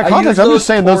using it in that context. I'm just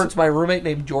saying those. My roommate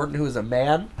named Jordan, who is a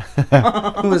man,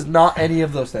 who is not any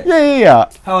of those things.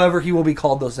 Yeah. However, he will be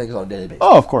called those things on a daily basis.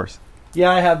 Oh, of course. Yeah,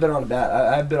 I have been on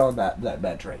I've been on that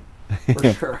bad train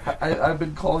for sure. I've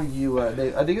been calling you.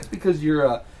 I think it's because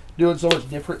you're doing so much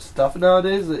different stuff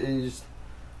nowadays. That is,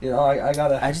 you know, I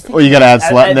gotta. I just think you gotta add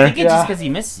slut in there. I think it's just because he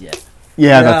misses you.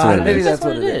 Yeah, that's what it maybe is. That's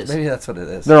what it is. Maybe that's what it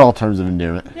is. They're all terms of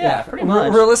endearment. Yeah, pretty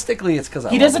much. Realistically, it's because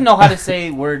he doesn't know how to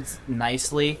say words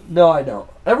nicely. No, I don't.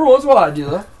 Every once in a while, I do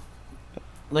though.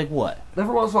 Like what?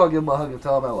 Every once in a while, I'll give him a hug and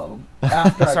tell him I love him.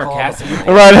 After I call him.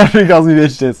 Right after he calls me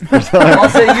bitch tits. I'll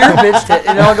say, you're a bitch tit.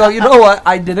 And I'll go, you know what?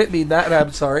 I didn't mean that, and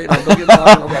I'm sorry. And I'll go get the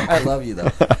hug, and I'm like, I love you,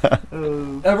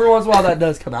 though. Every once in a while, that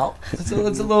does come out. It's a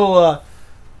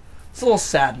little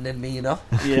saddening me, you know?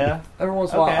 Yeah. Every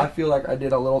once in a while, I feel like I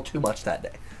did a little too much that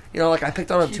day. You know, like I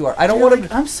picked on him too hard. I don't want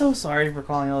to. I'm so sorry for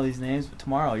calling all these names, but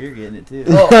tomorrow you're getting it too.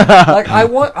 Oh, like I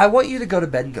want you to go to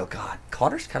bed and go, God,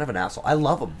 Connor's kind of an asshole. I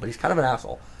love him, but he's kind of an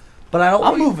asshole. But I don't.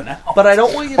 I'm moving out. But I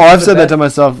don't want you. Oh, I've said that to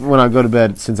myself when I go to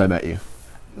bed since I met you.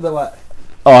 The what?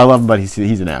 Oh, I love him, but he's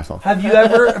an asshole. Have you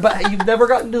ever? But you've never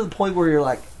gotten to the point where you're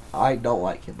like, I don't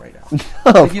like him right now.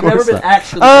 No, like you've never been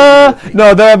actually.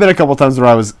 No, there have been a couple times where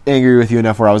I was angry with you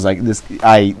enough where I was like, "This,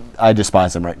 I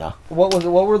despise him right now." What was it?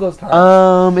 What were those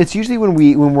times? It's usually when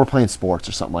we're playing sports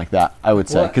or something like that. I would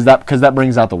say because that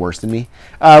brings out the worst in me.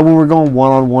 When we're going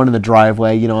 1-on-1 in the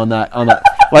driveway, you know, on that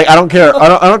like I don't care.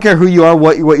 I don't care who you are,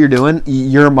 what you're doing.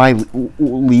 You're my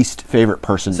least favorite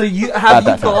person. So have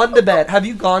you gone to bed? Have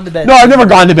you gone to bed? No, I've never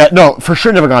gone to bed. No, for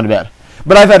sure, never gone to bed.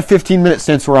 But I've had 15-minute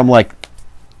stints where I'm like.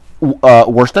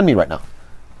 Worse than me right now,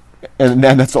 and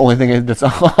that's the only thing that's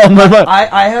on my mind.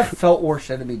 I have felt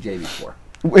worse enemy Jay before.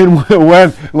 When?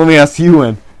 Let me ask you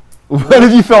when. When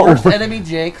have you felt worse? Enemy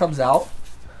Jay comes out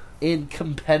in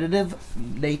competitive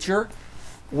nature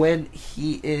when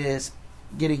he is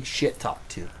getting shit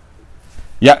talked to.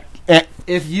 Yeah.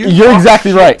 If you're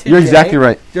exactly right. You're exactly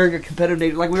right. During a competitive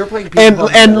nature, like we were playing. And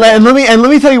let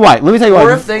me tell you why. Let me tell you why.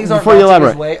 Or if things aren't going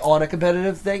his way on a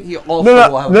competitive thing, he also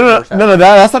will have no.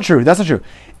 That's not true. That's not true.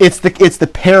 It's the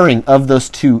pairing of those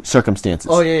two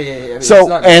circumstances. Oh yeah. I mean, so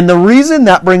and the reason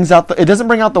that brings out it doesn't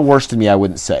bring out the worst in me, I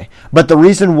wouldn't say, but the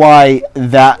reason why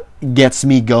that gets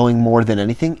me going more than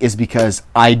anything is because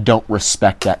I don't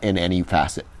respect that in any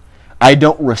facet. I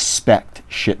don't respect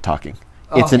shit talking.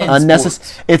 It's an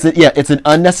unnecessary. It's an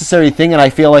unnecessary thing, and I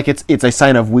feel like it's a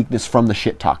sign of weakness from the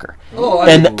shit talker.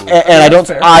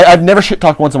 I've never shit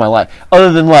talked once in my life,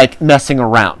 other than like messing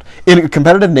around. In a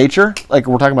competitive nature, like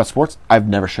we're talking about sports, I've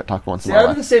never shit talked once in my life.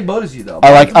 I'm in the same boat as you though.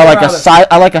 I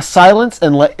like a silence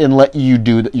and let you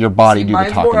do your body do the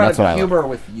talking. That's what I like. Humor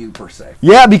with you per se.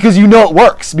 Yeah, because you know it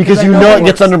works. Because you know it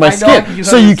gets under my skin,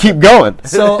 so you keep going.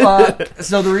 So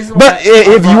the reason. But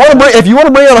if you want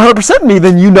to bring out 100% in me,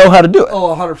 then you know how to do it.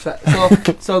 Oh,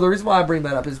 100%. So the reason why I bring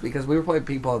that up is because we were playing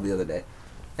ping pong the other day,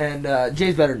 and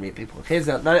Jay's better than me at ping pong. Hands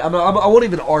down. I won't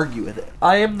even argue with it.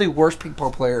 I am the worst ping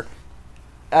pong player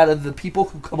out of the people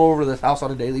who come over to this house on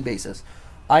a daily basis.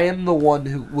 I am the one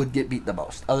who would get beat the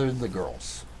most, other than the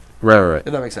girls. Right.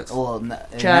 If that makes sense. Well,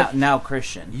 Chad, now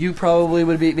Christian, you probably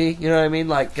would beat me. You know what I mean?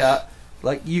 Like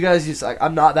you guys just like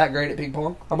I'm not that great at ping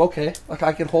pong. I'm okay. Like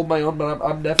I can hold my own, but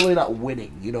I'm definitely not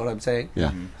winning. You know what I'm saying?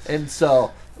 Yeah. And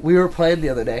so we were playing the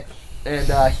other day,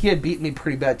 and he had beaten me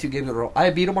pretty bad 2 games in a row. I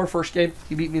beat him our first game.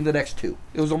 He beat me in the next 2.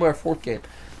 It was only our 4th game,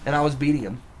 and I was beating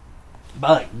him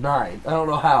by like 9. I don't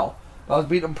know how. I was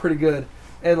beating him pretty good,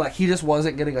 and like he just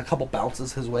wasn't getting a couple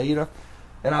bounces his way, you know.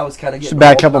 And I was kind of getting just a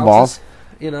bad couple balls.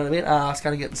 You know what I mean? I was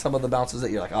kind of getting some of the bounces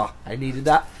that you're like, oh, I needed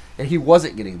that, and he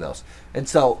wasn't getting those. And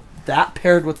so that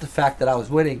paired with the fact that I was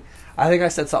winning, I think I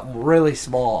said something really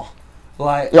small.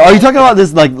 Like, are you talking about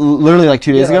this like literally like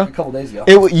 2 days ago? Like a couple days ago.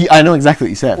 I know exactly what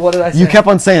you said. What did I say? You kept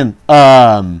on saying.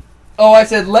 Oh, I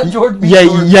said let Jordan beat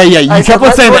Jordan. Yeah. You kept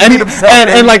on saying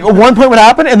and like one point would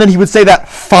happen, and then he would say that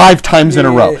 5 times in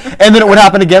a row, and then it would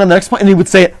happen again on the next point, and he would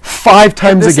say it 5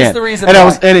 times again. Is the reason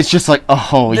and it's just like,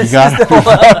 oh, you got it.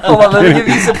 Hold on, let me give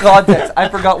you some context. I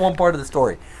forgot one part of the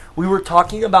story. We were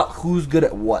talking about who's good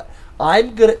at what.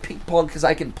 I'm good at ping pong because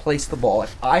I can place the ball.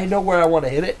 If I know where I want to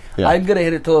hit it, I'm going to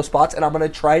hit it to those spots, and I'm going to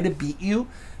try to beat you.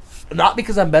 Not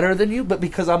because I'm better than you, but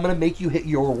because I'm going to make you hit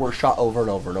your worst shot over and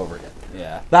over and over again.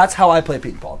 Yeah. That's how I play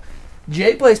ping pong.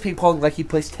 Jay plays ping pong like he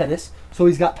plays tennis, so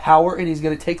he's got power, and he's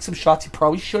going to take some shots he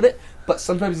probably shouldn't, but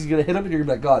sometimes he's going to hit them, and you're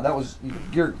going to be like, God,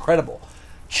 you're incredible.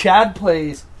 Chad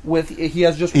plays with, he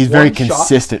has just he's one very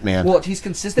consistent, man. Well, he's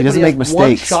consistent, he doesn't make mistakes.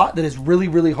 One shot that is really,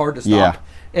 really hard to stop. Yeah.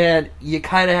 And you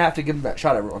kind of have to give him that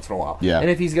shot every once in a while. Yeah. And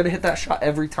if he's going to hit that shot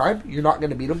every time, you're not going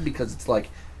to beat him because it's like,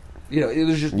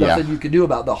 there's just nothing you can do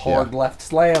about the hard left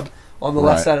slam on the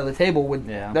left side of the table.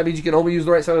 That means you can only use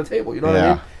the right side of the table. You know what I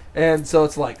mean? And so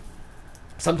it's like,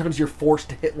 sometimes you're forced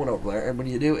to hit one over there, and when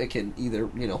you do, it can either,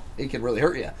 it can really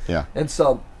hurt you. Yeah. And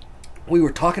so we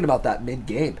were talking about that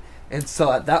mid-game. And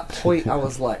so at that point, I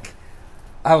was like,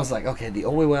 okay, the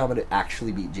only way I'm going to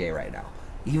actually beat Jay right now,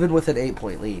 even with an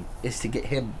 8-point lead, is to get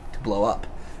him to blow up.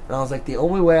 And I was like, the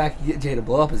only way I can get Jay to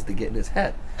blow up is to get in his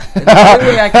head. And the only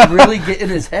way I can really get in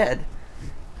his head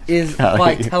is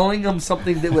by telling him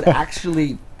something that would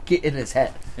actually get in his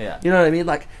head. Yeah. You know what I mean?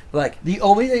 Like the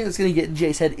only thing that's going to get in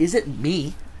Jay's head isn't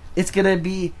me. It's going to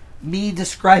be me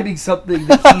describing something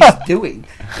that he's doing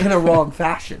in a wrong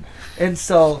fashion. And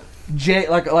so Jay,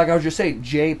 like I was just saying,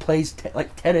 Jay plays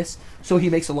tennis, so he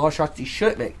makes a lot of shots he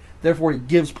shouldn't make. Therefore, he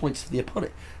gives points to the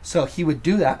opponent. So he would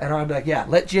do that, and I'm like, yeah,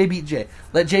 let Jay beat Jay.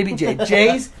 Let Jay beat Jay.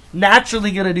 Jay's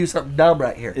naturally going to do something dumb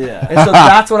right here. Yeah. And so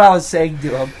that's what I was saying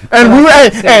to him. And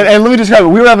let me describe it.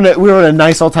 We were having a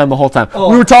nice old time the whole time.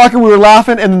 Oh. We were talking, we were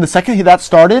laughing, and then the second that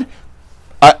started,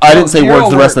 I didn't say words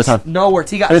the rest of the time. No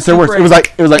words. He got. I didn't say words. It was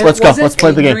like let's go. Let's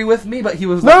play the game. Angry with me, but he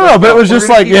was no, but it was just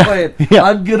like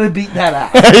I'm gonna beat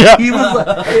that ass. He was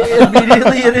like,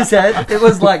 immediately in his head. It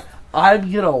was like,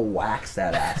 I'm gonna wax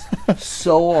that ass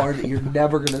so hard that you're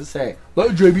never gonna say,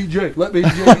 let Jay beat Jay. Let me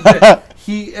Jay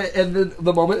beat Jay. And then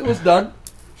the moment it was done,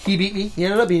 he beat me. He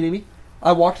ended up beating me.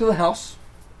 I walked to the house,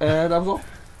 and I was off.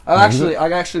 I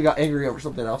actually got angry over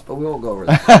something else, but we won't go over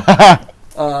that.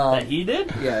 That he did?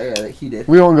 Yeah, that he did.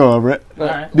 We won't go over it. All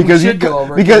right. Because we should go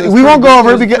over it. Because we won't go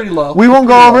over it because we won't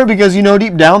go over it because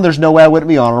deep down there's no way I wouldn't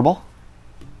be honorable.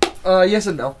 Yes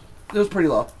and no. It was pretty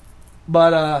low,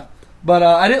 but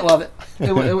I didn't love it.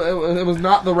 It was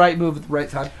not the right move at the right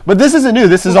time. But this isn't new.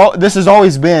 This has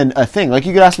always been a thing. Like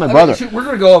you could ask my brother. We're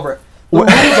gonna go over it.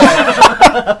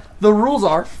 The rules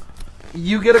are,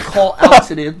 you get to call outs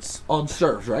and ins on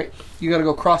serves, right? You got to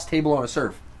go cross table on a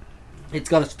serve. It's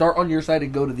got to start on your side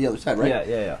and go to the other side, right?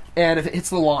 Yeah. And if it hits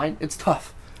the line, it's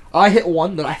tough. I hit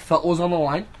one that I felt was on the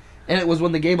line, and it was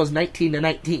when the game was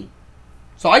 19-19.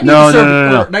 So I no.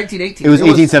 19-18. It was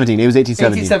 18-17. It was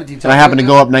 18-17. And I happened to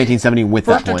go up 19-17 with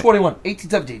that point. First to 21,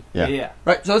 18-17. Yeah.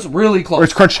 Right, so it's really close. Or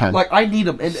it's crunch time. Like, I need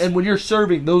them. And when you're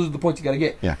serving, those are the points you got to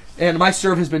get. Yeah. And my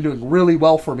serve has been doing really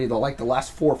well for me, though, like the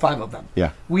last 4 or 5 of them.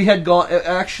 Yeah. We had gone,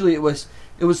 actually, it was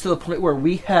to the point where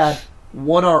we had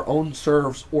won our own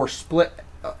serves or split.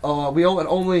 We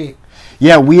only...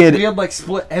 Yeah, we had like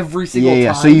split every single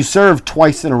time. So you served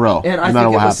twice in a row, and no matter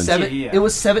what happens. It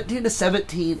was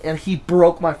 17-17, and he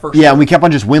broke my first. Yeah, and we kept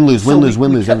on just win lose every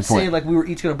point. Saying like we were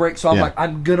each going to break, so I'm like,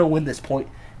 I'm gonna win this point,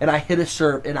 and I hit a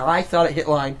serve, and I thought it hit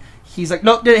line. He's like,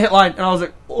 nope, didn't hit line, and I was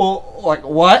like, oh, like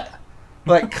what?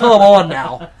 Like, come on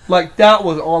now, like that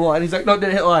was on line. He's like, no,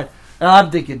 didn't hit line, and I'm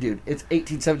thinking, dude, it's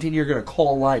 18-17. You're gonna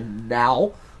call line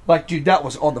now. Like, dude, that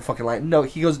was on the fucking line. No,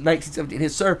 he goes 19-17.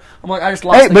 His serve. I'm like, I just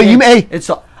lost the game. And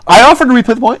so, I offered to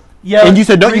replay the point. Yeah. And you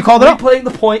said, don't you call that up? Replaying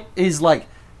the point is like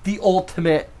the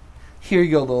ultimate, here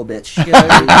you go, little bitch. You know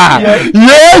what I mean?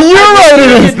 Yeah, you're right it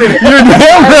is. You're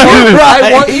damn right.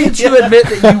 I want you to admit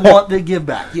that you want the give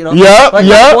back. You know?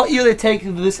 I want you to take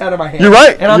this out of my hand. You're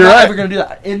right. And I'm not ever going to do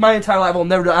that. In my entire life, I'll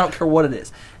never do it. I don't care what it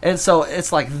is. And so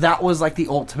it's like, that was like the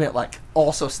ultimate, like,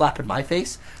 also slap in my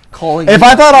face. If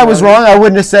I thought I was wrong, I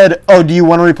wouldn't have said, "Oh, do you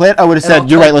want to replay it?" I would have said,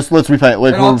 "You're right. Let's replay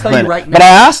it." I'll tell you right now. But I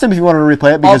asked him if he wanted to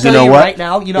replay it because you know what? Right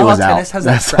now, you know how tennis has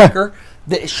that tracker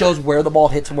that shows where the ball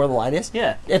hits and where the line is.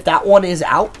 Yeah. If that one is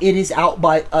out, it is out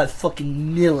by a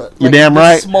fucking million. You're damn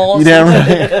right. You're damn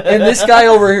right. And this guy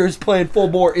over here is playing full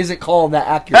bore, isn't calling that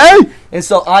accurate. Hey! And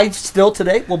so I still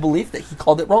today will believe that he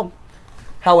called it wrong.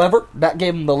 However, that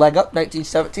gave him the leg up,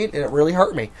 19-17, and it really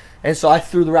hurt me. And so I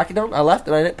threw the racket down, I left,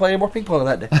 and I didn't play any more ping pong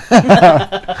that day.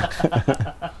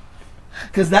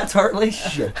 Because that's our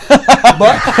relationship.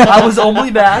 But I was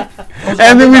only mad.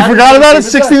 And then we forgot about it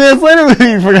 60 minutes later.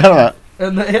 We forgot about it.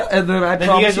 And then I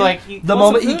promise you, the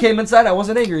moment he came inside, I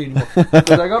wasn't angry anymore.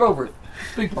 Because I got over it.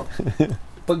 Ping pong.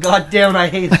 But goddamn, I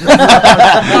hated him.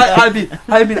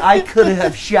 I mean, I could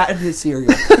have shat in his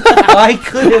cereal. I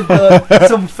could have done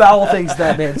some foul things to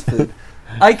that man's food.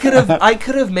 I could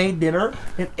have made dinner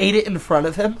and ate it in front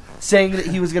of him, saying that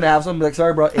he was gonna have something. Like,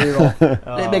 sorry, bro, ate it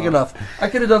all. Didn't make enough. I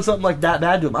could have done something like that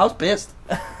bad to him. I was pissed.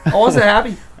 I wasn't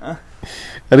happy. I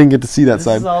didn't get to see that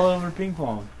side. This is all over ping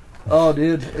pong. Oh,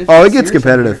 dude. It gets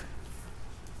competitive.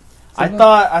 I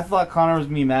thought Connor was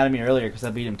me mad at me earlier because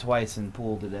I beat him twice in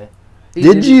pool today.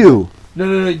 Did you?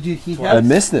 No, dude. I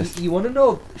missed this. You want to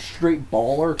know a straight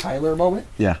baller Tyler moment?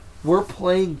 Yeah. We're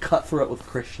playing cutthroat with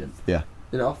Christian. Yeah.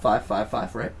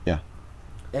 5-5-5, right? Yeah.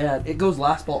 And it goes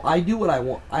last ball. I do what I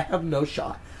want. I have no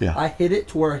shot. Yeah. I hit it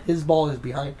to where his ball is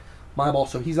behind my ball,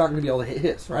 so he's not going to be able to hit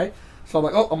his, right? So I'm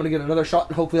like, I'm going to get another shot,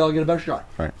 and hopefully I'll get a better shot.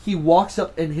 Right. He walks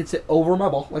up and hits it over my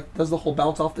ball, like does the whole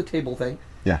bounce off the table thing.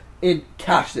 Yeah. And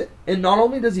cashed it. And not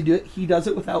only does he do it, he does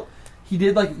it without... He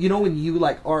did, like, you know when you,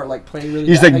 like, are, like, playing really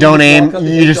You just, like, don't aim.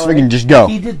 You just fucking just go.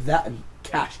 He did that and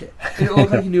cashed it. And it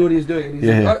looked like he knew what he was doing. And he's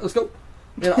like, all right, let's go.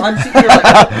 And I'm sitting here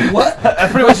like, what? I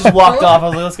pretty much just walked off. I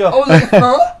was like, let's go. I was like,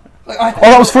 huh? Like,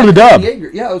 that was for the dub. Yeah,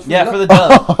 it was for the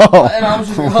dub. And I was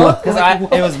just like, huh?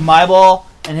 Because it was my ball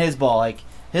and his ball. Like,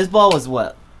 his ball was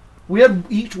what? We had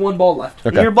each one ball left.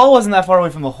 Okay. Your ball wasn't that far away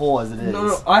from the hole as it is.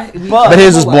 No. But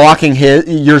his is blocking his.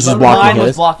 Yours is blocking his. Mine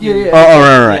was blocking. Yeah.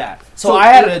 Oh, right. Yeah. So I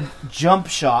had a jump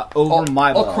shot over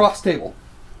my ball. Across table.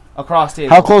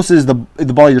 How close is the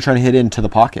ball you're trying to hit into the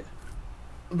pocket?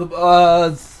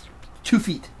 2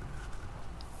 feet.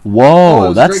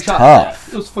 Whoa, that's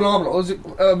tough. It was phenomenal. It was,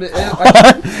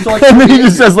 and then he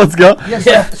just says, "Let's go."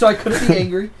 Yes, so I couldn't be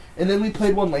angry. And then we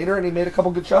played one later, and he made a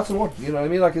couple good shots and won. You know what I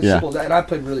mean? Like it's simple. And I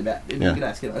played really bad. If you can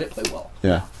ask him, I didn't play well.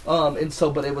 Yeah. And so,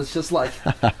 but it was just like,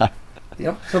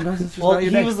 sometimes it's just well, not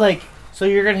your he day. was like, "So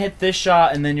you're gonna hit this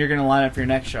shot, and then you're gonna line up for your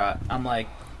next shot." I'm like,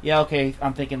 "Yeah, okay."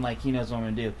 I'm thinking like he knows what I'm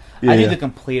gonna do. I do the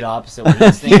complete opposite. With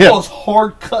this thing. He goes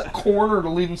hard cut corner to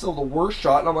leave himself the worst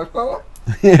shot, and I'm like, "Oh,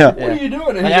 what are you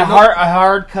doing?" And like a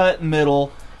hard cut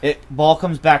middle. Ball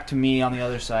comes back to me on the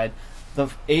other side. The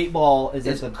 8 ball is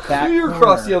at the back clear corner.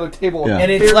 across the other table,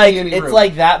 and it's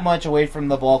like that much away from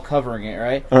the ball covering it,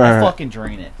 right? I fucking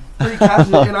drain it. Pretty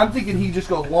casually, and I'm thinking he just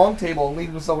goes long table and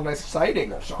leaves himself a nice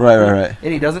sighting or something. Right.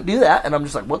 And he doesn't do that, and I'm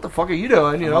just like, "What the fuck are you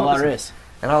doing?" You know, risk.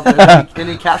 And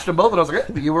he cashed them both, and I was like,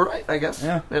 "You were right, I guess."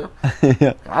 Yeah.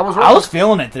 Yeah. I was right. I was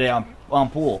feeling it today on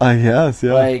pool. Yes,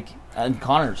 yeah. Like, and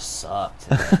Connor sucked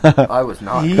today. I was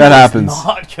not. That happens.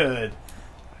 Not good.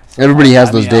 Everybody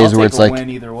has those days where it's like, win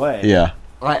either way. Yeah.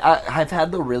 I've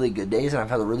had the really good days, and I've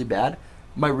had the really bad.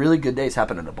 My really good days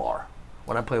happen in a bar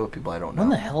when I play with people I don't know.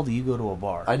 When the hell do you go to a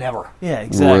bar? I never. Yeah,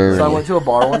 exactly. So I went to a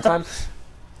bar one time.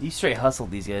 You straight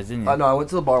hustled these guys, didn't you? No, I went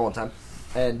to the bar one time,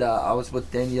 and I was with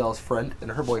Danielle's friend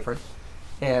and her boyfriend,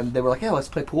 and they were like, "Yeah, let's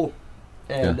play pool,"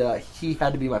 and he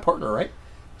had to be my partner, right?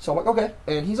 So I'm like, "Okay,"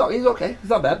 and he's okay, he's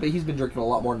not bad, but he's been drinking a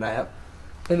lot more than I have.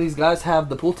 And these guys have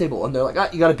the pool table, and they're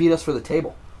like, "You got to beat us for the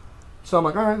table." So I'm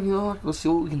like, "All right, let's see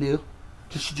what we can do,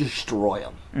 just destroy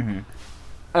them." Mm-hmm.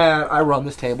 And I run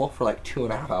this table for like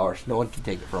 2.5 hours. No one can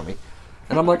take it from me.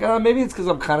 And I'm like, maybe it's because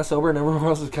I'm kind of sober and everyone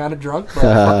else is kind of drunk. But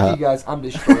fuck you guys, I'm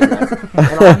destroying you guys. And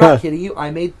I'm not kidding you.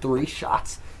 I made 3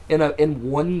 shots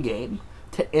in one game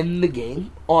to end the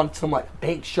game on some like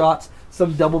bank shots,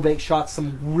 some double bank shots,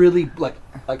 some really like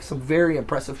some very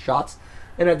impressive shots.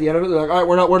 And at the end of it, they're like, "All right,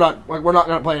 we're not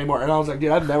gonna play anymore." And I was like,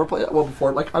 "Dude, I've never played that well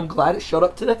before. Like, I'm glad it showed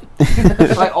up today."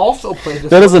 I also played this.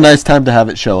 That is a nice time to have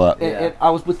it show up. And I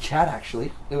was with Chad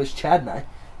actually. It was Chad and I,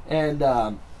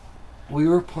 and we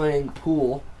were playing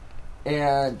pool,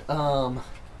 and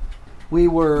we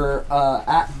were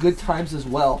at Good Times as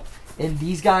well. And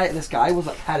this guy was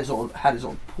like had his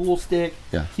own pool stick.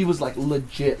 Yeah. He was like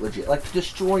legit, like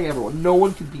destroying everyone. No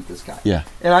one could beat this guy. Yeah.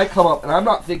 And I come up and I'm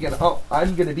not thinking, "Oh,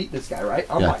 I'm gonna beat this guy," right?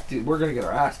 I'm like, "Dude, we're gonna get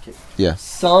our ass kicked." Yeah.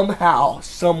 Somehow,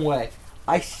 some way,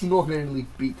 I single-handedly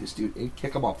beat this dude and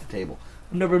kick him off the table.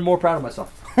 I've never been more proud of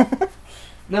myself.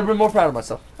 Never been more proud of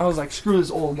myself. I was like, "Screw this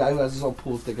old guy who has his own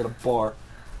pool stick at a bar."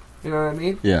 You know what I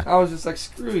mean? Yeah. I was just like,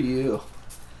 "Screw you."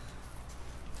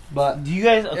 But do you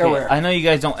guys? Okay, everywhere. I know you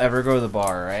guys don't ever go to the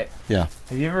bar, right? Yeah.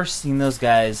 Have you ever seen those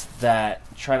guys that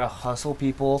try to hustle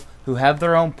people who have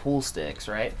their own pool sticks,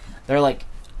 right? They're like,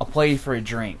 "I'll play you for a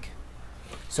drink,"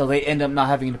 so they end up not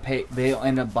having to pay. They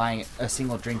end up buying a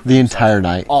single drink the entire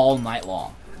night, all night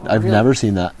long. I've never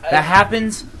seen that. That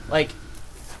happens like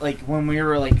when we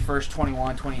were like first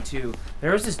 21, 22.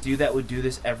 There was this dude that would do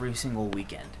this every single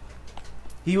weekend.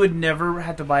 He would never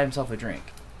have to buy himself a drink.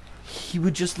 He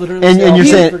would just literally and you're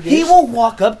saying he will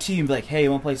walk up to you and be like, "Hey,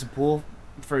 you want to play some pool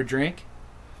for a drink?"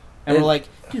 And we're like,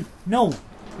 "Dude, no,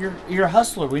 you're a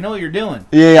hustler. We know what you're doing."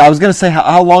 Yeah, I was gonna say,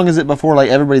 how long is it before like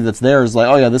everybody that's there is like,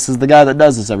 "Oh yeah, this is the guy that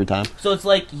does this every time." So it's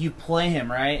like you play him,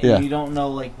 right? Yeah. And you don't know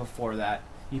like before that.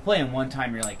 You play him one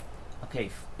time, you're like, okay,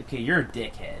 you're a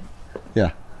dickhead.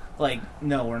 Yeah. Like,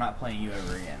 no, we're not playing you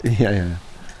ever again. Yeah.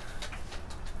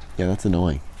 Yeah, that's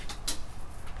annoying.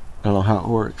 I don't know how it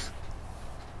works.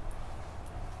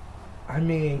 I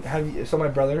mean, so my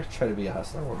brother tried to be a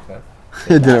hustler one time.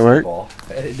 It didn't work?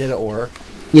 It didn't work.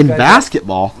 In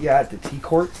basketball? Yeah, at the T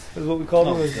courts is what we called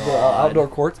them. The outdoor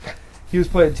courts. He was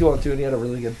playing 2-on-2 and he had a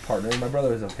really good partner. And my brother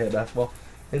was okay at basketball.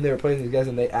 And they were playing these guys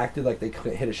and they acted like they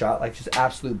couldn't hit a shot, like just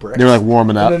absolute bricks. They were like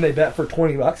warming up. And then they bet for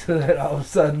 $20 and then all of a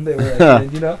sudden they were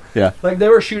like, you know? Yeah. Like they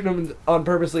were shooting them on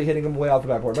purposely hitting them way off the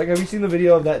backboard. Like, have you seen the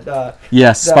video of that?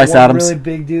 Yes, that Spice Adams. Really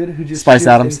big dude who just Spice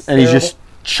Adams, and he's just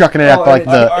chucking it at like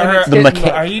the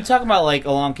mechanic. Are you talking about like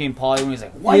Along Came Polly when he's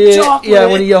like white chocolate? Yeah,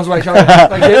 when he yells white chocolate.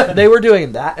 Like they were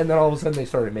doing that, and then all of a sudden they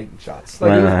started making shots.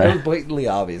 Like it was blatantly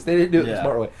obvious. They didn't do it the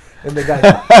smart way. And the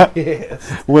guy, yes.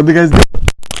 What the guys do?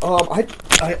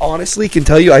 I honestly can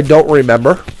tell you I don't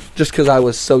remember, just because I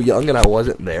was so young and I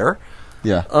wasn't there.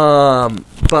 Yeah.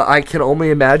 But I can only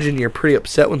imagine you're pretty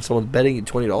upset when someone's betting you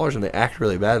 $20 and they act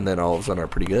really bad and then all of a sudden are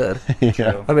pretty good.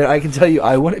 Yeah. I mean, I can tell you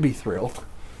I wouldn't be thrilled.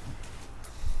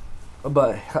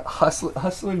 But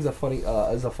hustling is a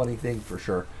funny thing for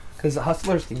sure, because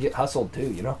hustlers can get hustled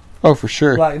too, you know. Oh, for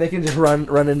sure. Like they can just run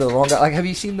into the wrong guy. Like, have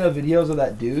you seen the videos of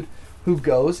that dude who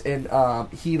goes and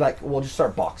he will just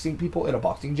start boxing people in a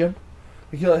boxing gym?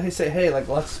 He'll say, hey, like,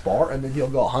 let's spar, and then he'll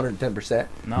go 110%.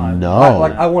 No.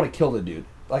 I want to kill the dude.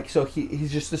 Like, so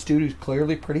he's just this dude who's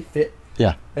clearly pretty fit.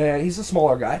 Yeah. And he's a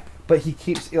smaller guy, but he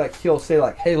keeps, like, he'll say,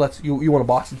 like, hey, you want to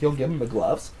box? And he'll give him the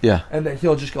gloves. Yeah. And then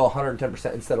he'll just go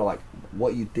 110% instead of, like,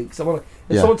 what you think someone...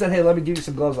 If someone said, hey, let me give you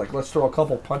some gloves, like, let's throw a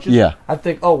couple punches. Yeah. I'd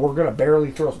think, oh, we're going to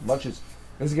barely throw some punches.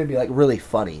 This is going to be, like, really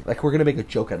funny. Like, we're going to make a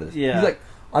joke out of this. Yeah. He's like,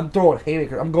 I'm throwing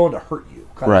haymakers. I'm going to hurt you.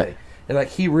 Kind of thing. And, like,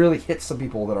 he really hits some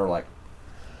people that are, like...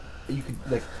 You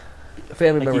could, like,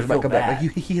 family members might come back.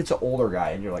 Like, he hits an older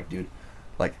guy, and you're like, dude,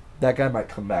 like, that guy might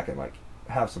come back and, like,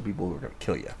 have some people who are going to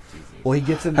kill you. Well, he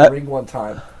gets in the ring one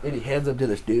time, and he hands him to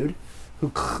this dude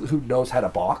who knows how to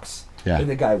box, and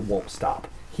the guy won't stop.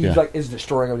 He's, like, is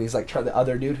destroying him, and he's, like, trying the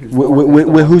other dude who's...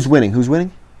 Who's winning? Who's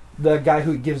winning? The guy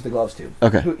who gives the gloves to.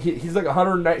 Okay. He's like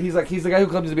 190. He's the guy who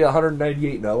claims to be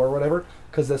 198-0 or whatever,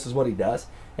 because this is what he does.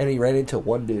 And he ran into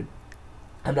one dude.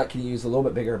 I'm not kidding you. He was a little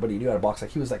bit bigger, but he knew how to box.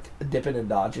 Like, he was like dipping and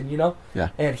dodging, you know. Yeah.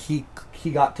 And he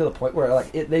got to the point where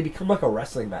like they become like a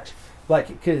wrestling match, like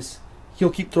because he'll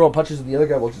keep throwing punches and the other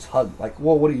guy will just hug. Like,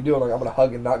 well, what are you doing? Like, I'm gonna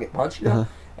hug and not get punched, you know.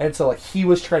 And so like he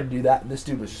was trying to do that, and this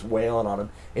dude was just wailing on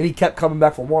him, and he kept coming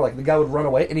back for more. Like the guy would run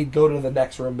away, and he'd go to the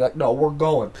next room, and be like, no, we're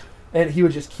going. And he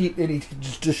would just keep, and he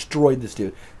just destroyed this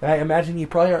dude. And I imagine you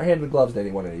probably aren't handing the gloves to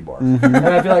anyone anymore. And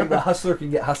I feel like the hustler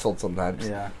can get hustled sometimes.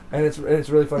 Yeah. And it's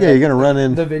really funny. Yeah, you're gonna run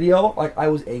in the video. Like, I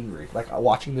was angry. Like,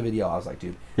 watching the video, I was like,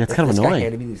 dude, yeah, it's kind of annoying. This guy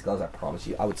handed me these gloves. I promise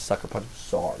you, I would sucker punch him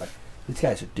so hard. Like, this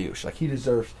guy's a douche. Like, he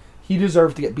deserves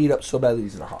to get beat up so bad that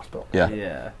he's in a hospital. Yeah.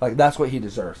 Yeah. Like, that's what he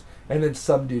deserves. And then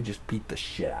some dude just beat the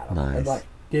shit out of him. Nice. And like,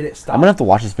 did it stop? I'm gonna have to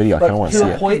watch this video. I kind of want to see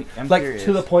it.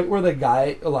 To the point where the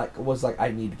guy like was like,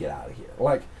 I need to get out of here.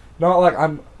 Like, not like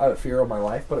I'm a fear of my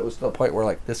life, but it was to the point where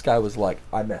like this guy was like,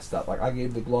 I messed up. Like, I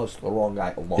gave the gloves to the wrong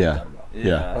guy a long time ago.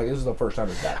 Yeah. Like, this is the first time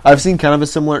it's that. I've seen kind of a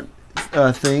similar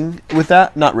thing with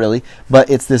that. Not really, but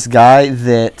it's this guy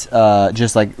that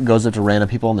just like goes up to random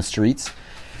people on the streets,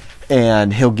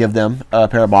 and he'll give them a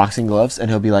pair of boxing gloves, and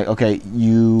he'll be like, okay,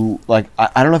 you, like,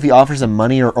 I don't know if he offers them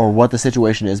money or what the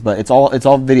situation is, but it's all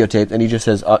videotaped, and he just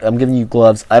says, I'm giving you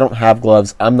gloves, I don't have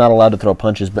gloves, I'm not allowed to throw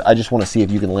punches, but I just want to see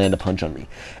if you can land a punch on me.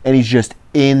 And he's just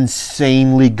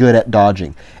insanely good at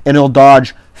dodging. And he'll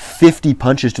dodge 50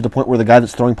 punches to the point where the guy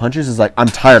that's throwing punches is like, I'm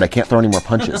tired, I can't throw any more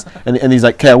punches. and he's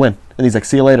like, okay, I win. And he's like,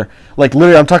 see you later. Like,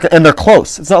 literally, I'm talking, and they're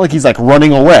close. It's not like he's like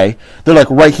running away. They're like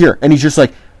right here. And he's just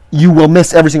like, you will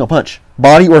miss every single punch,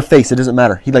 body or face. It doesn't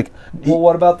matter. He Well,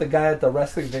 what about the guy at the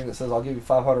wrestling thing that says, "I'll give you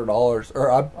 $500,"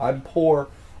 or "I'm poor,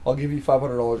 I'll give you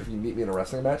 $500 if you meet me in a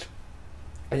wrestling match"?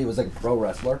 And he was like a pro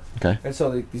wrestler. Okay. And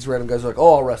so these random guys are like,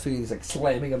 "Oh, I'll wrestle you." He's like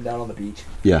slamming them down on the beach.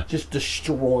 Yeah. Just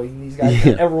destroying these guys.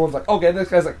 Yeah. And everyone's like, "Okay, this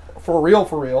guy's like for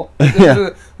real."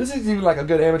 Yeah. This is even like a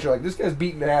good amateur. Like, this guy's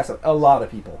beating the ass of a lot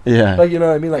of people. Yeah. Like, you know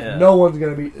what I mean? Like, no one's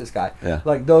gonna beat this guy. Yeah.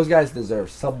 Like, those guys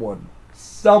deserve someone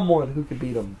who can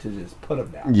beat them to just put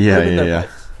them down. Yeah.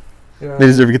 You know? They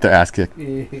deserve to get their ass kicked.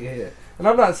 Yeah. And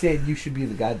I'm not saying you should be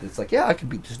the guy that's like, yeah, I can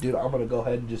beat this dude. I'm going to go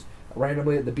ahead and just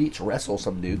randomly at the beach wrestle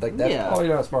some dude. Like, that's probably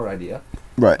not a smart idea.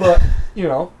 Right. But, you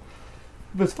know,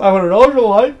 if it's $500 on the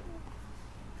line,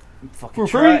 for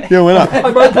free, yeah, why not? I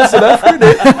might put some effort in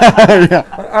it.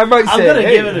 Yeah. I might say, I'm going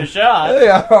to give it a shot.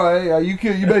 Hey,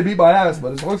 you may beat my ass,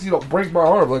 but as long as you don't break my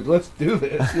arm, like, let's do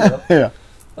this. You know? Yeah.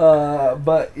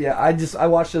 But yeah, I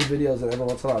watch those videos, and every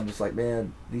once in a while I'm just like,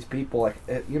 man, these people, like,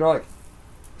 you know, like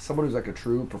someone who's like a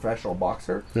true professional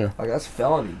boxer, like, that's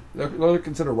felony. They're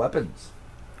considered weapons.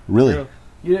 Really?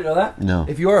 You didn't know that? No.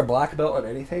 If you are a black belt in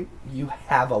anything, you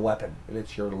have a weapon, and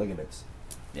it's your ligaments.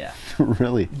 Yeah.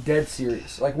 Really? Dead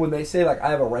serious. Like, when they say like I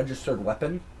have a registered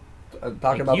weapon,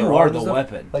 talking about you are the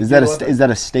weapon. Like, is that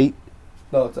a state?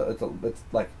 No, it's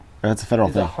like. That's a federal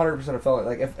it's thing. 100% a felony.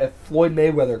 Like, if Floyd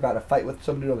Mayweather got in a fight with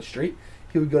somebody on the street,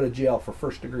 he would go to jail for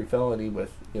first-degree felony with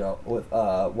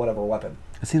whatever weapon.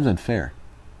 It seems unfair.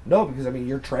 No, because, I mean,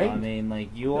 you're trained. I mean,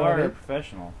 like, you are a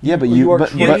professional. Yeah, but you are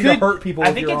trained to hurt people I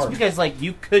with your think it's arm. because, like,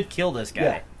 you could kill this guy.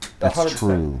 Yeah, that's 100%.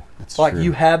 true. That's like, true.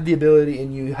 you have the ability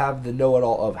and you have the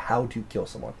know-it-all of how to kill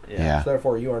someone. Yeah. So,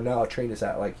 therefore, you are now trained as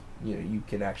that, like, you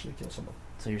can actually kill someone.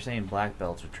 So you're saying black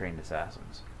belts are trained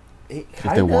assassins? If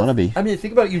they want to be. I mean,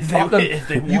 think about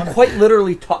it. You quite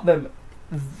literally taught them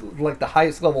like the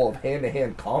highest level of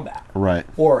hand-to-hand combat, right?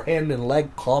 Or hand and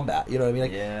leg combat. You know what I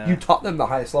mean? Like you taught them the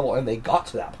highest level, and they got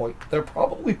to that point. They're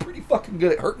probably pretty fucking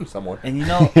good at hurting someone.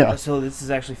 And so this is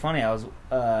actually funny.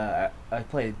 I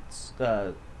played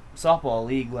softball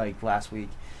league like last week.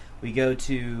 We go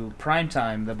to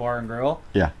Primetime, the bar and grill.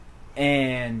 Yeah.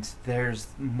 And there's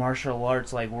martial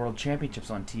arts like world championships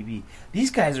on TV.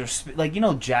 These guys are like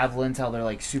javelins, how they're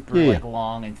like super like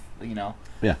long and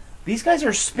Yeah. These guys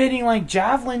are spinning like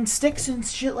javelin sticks and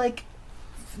shit like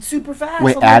super fast.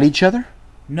 Wait, at each other?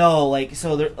 No, like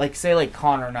so they're like say like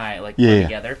Connor and I like play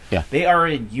together. Yeah. They are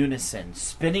in unison,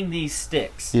 spinning these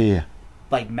sticks. Yeah.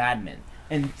 Like madmen.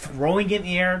 And throwing it in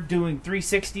the air, doing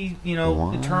 360,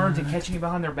 turns and catching it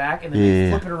behind their back, and then they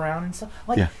flip it around and stuff.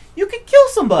 Like, you could kill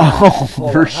somebody. Oh,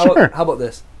 for sure. How about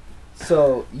this?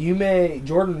 So,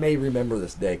 Jordan may remember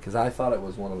this day, because I thought it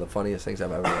was one of the funniest things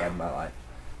I've ever had in my life.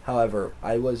 However,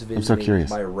 I was visiting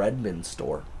my Redmond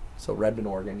store. So, Redmond,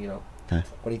 Oregon,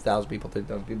 20,000 people,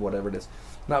 30,000 people, whatever it is.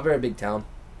 Not a very big town.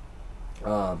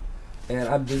 And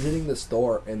I'm visiting the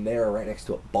store, and they're right next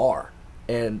to a bar.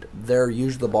 And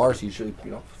the bar's usually,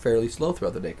 fairly slow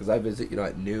throughout the day. Because I visit,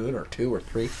 at noon or 2 or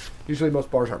 3. Usually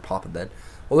most bars aren't popping then.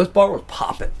 Well, this bar was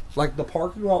popping. Like, the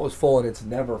parking lot was full, and it's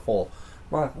never full.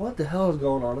 I'm like, what the hell is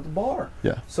going on at the bar?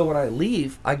 Yeah. So when I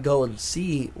leave, I go and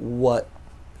see what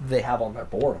they have on their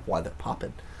board of why they're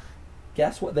popping.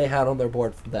 Guess what they had on their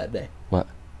board for that day? What?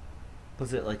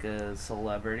 Was it like a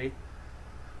celebrity?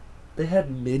 They had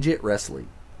midget wrestling.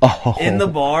 Oh, in the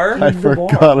bar? I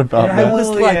forgot about that. I was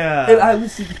like, and I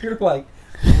was sitting here like,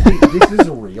 wait, this is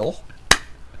real?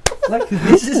 Like,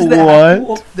 this is the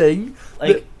actual thing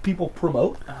that people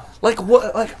promote? Like,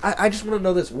 what? Like, I just want to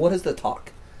know this. What is the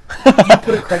talk? You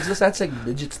put a Craigslist ad saying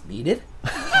midgets needed?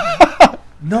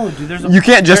 No, dude, you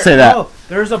can't just say that. No,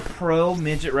 there's a pro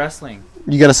midget wrestling.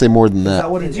 You got to say more than that. Is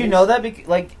that what Did you know that?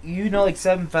 Like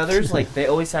Seven Feathers, like they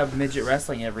always have midget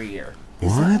wrestling every year.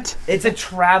 What? It's a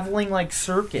traveling like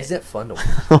circuit. Is it fun to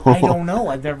watch? I don't know.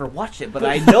 I've never watched it, but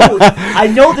I know. I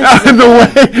know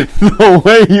this. The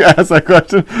way you ask that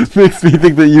question makes me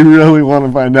think that you really want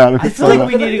to find out. I feel like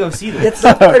we need to go see this. It's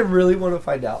not that I really want to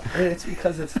find out. And it's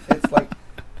because it's like,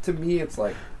 to me, it's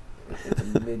like it's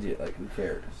a midget. Like, who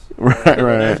cares?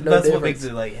 Right. That's what makes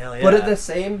it like hell yeah. But at the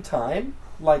same time,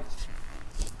 like,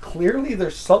 clearly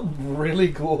there's something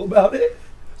really cool about it.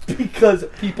 Because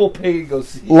people pay to go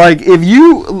see it. Like,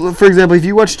 for example, if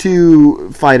you watch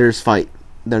two fighters fight,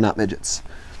 they're not midgets.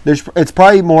 It's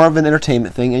probably more of an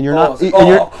entertainment thing, and you're not.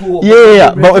 Cool.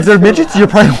 Yeah. But if they're midgets, you're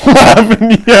probably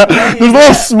laughing. Yeah, there's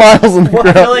little smiles in the crowd.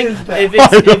 I feel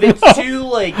like if it's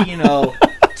two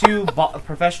two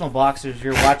professional boxers,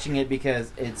 you're watching it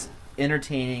because it's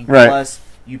entertaining. Right. Plus,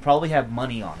 you probably have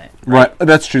money on it. Right.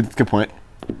 That's true. That's a good point.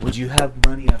 Would you have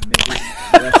money on midget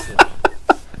wrestling?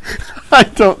 I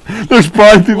don't. There's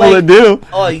probably people that do.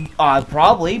 Oh,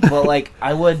 probably, but like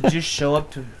I would just show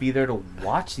up to be there to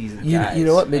watch these guys. You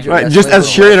know what, midget right, just as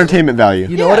sheer entertainment value.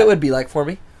 You know what it would be like for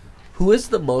me? Who is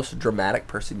the most dramatic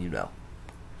person you know?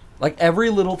 Like every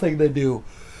little thing they do.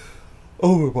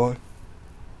 Overboard.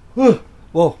 Whoa.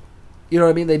 You know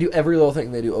what I mean? They do every little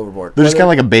thing they do overboard. They're just kind of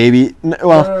like a baby.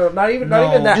 Well, no, not even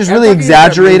that. Just really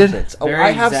exaggerated.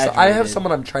 I have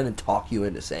someone I'm trying to talk you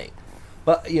into saying.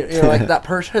 But you know, like that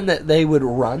person that they would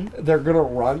run, they're gonna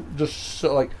run just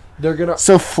so like they're gonna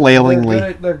so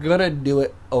flailingly. They're gonna do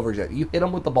it over again. You hit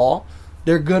them with the ball,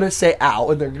 they're gonna say "ow"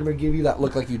 and they're gonna give you that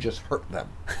look like you just hurt them.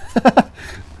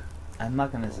 I'm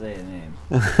not gonna say a name.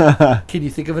 Can you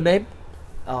think of a name?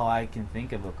 Oh, I can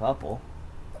think of a couple.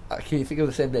 Can you think of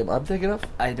the same name I'm thinking of?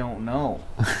 I don't know.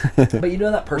 But you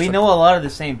know that person. We know a lot of the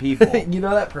same people. You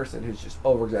know that person who's just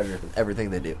over exaggerating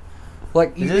everything they do.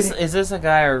 Like, is this a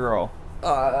guy or a girl?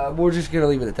 We're just gonna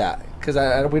leave it at that because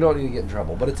we don't need to get in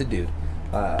trouble. But it's a dude.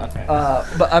 Okay.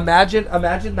 But imagine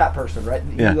that person, right?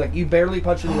 Yeah. You barely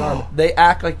punch in the arm. They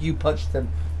act like you punched them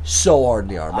so hard in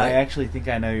the arm. Right? I actually think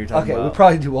I know who you're talking about. Okay, we'll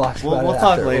probably do watch. We'll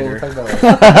talk later. We'll talk about it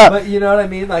later. But you know what I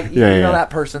mean? Like you know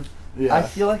that person. Yeah. I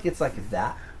feel like it's like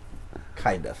that.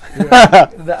 Kind of. You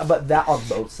know, but that on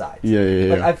both sides. Yeah.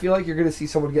 Like, I feel like you're going to see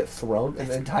someone get thrown, and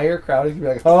the entire crowd is going to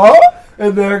be like, huh?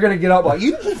 And they're going to get up like,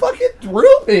 you just fucking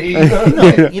threw me.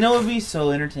 You know what would be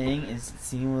so entertaining is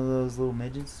seeing one of those little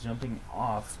midgets jumping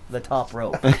off the top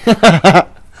rope.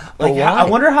 I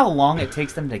wonder how long it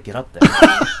takes them to get up there.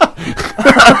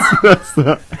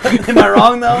 Am I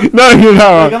wrong, though? No, you're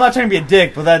not wrong. Like, I'm not trying to be a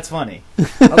dick, but that's funny.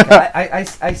 Okay,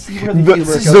 I see where the humor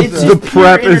goes. The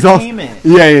prep is all...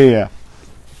 Yeah.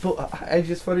 But it's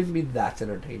just funny to me that's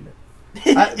entertainment.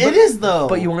 It is, though.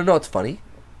 But you want to know what's funny?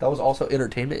 that was also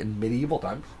entertainment in medieval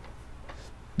times.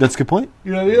 That's a good point.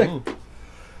 You know what I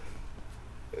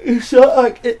mean?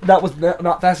 So, that was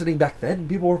not fascinating back then.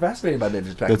 People were fascinated by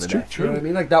midgets back in the day. True. You know what I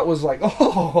mean? Like, that was like,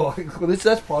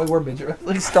 that's probably where midget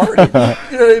wrestling started.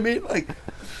 You know what I mean? Like,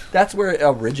 that's where it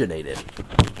originated.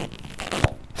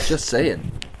 Just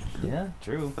saying. Yeah,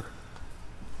 true.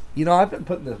 You know, I've been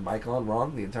putting this mic on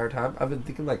wrong the entire time. I've been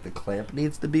thinking, like, the clamp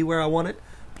needs to be where I want it.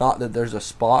 Not that there's a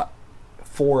spot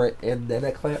for it and then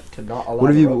a clamp to not allow What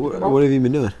have you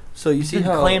been doing? So you see You've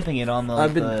been how clamping it on the...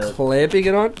 I've been clamping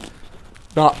it on,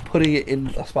 not putting it in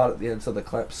a spot at the end so the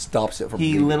clamp stops it from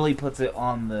He being... literally puts it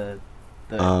on the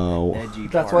edgy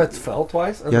That's part. why it's fell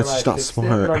twice. And yeah, then it's just I not fixed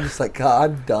smart. It, and I'm just like, God,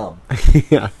 I'm dumb.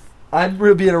 Yeah. I'm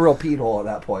being a real peen hole at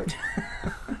that point.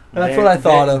 That's what I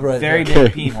thought of right Very there.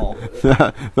 big peen hole.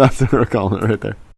 That's what we're calling it right there.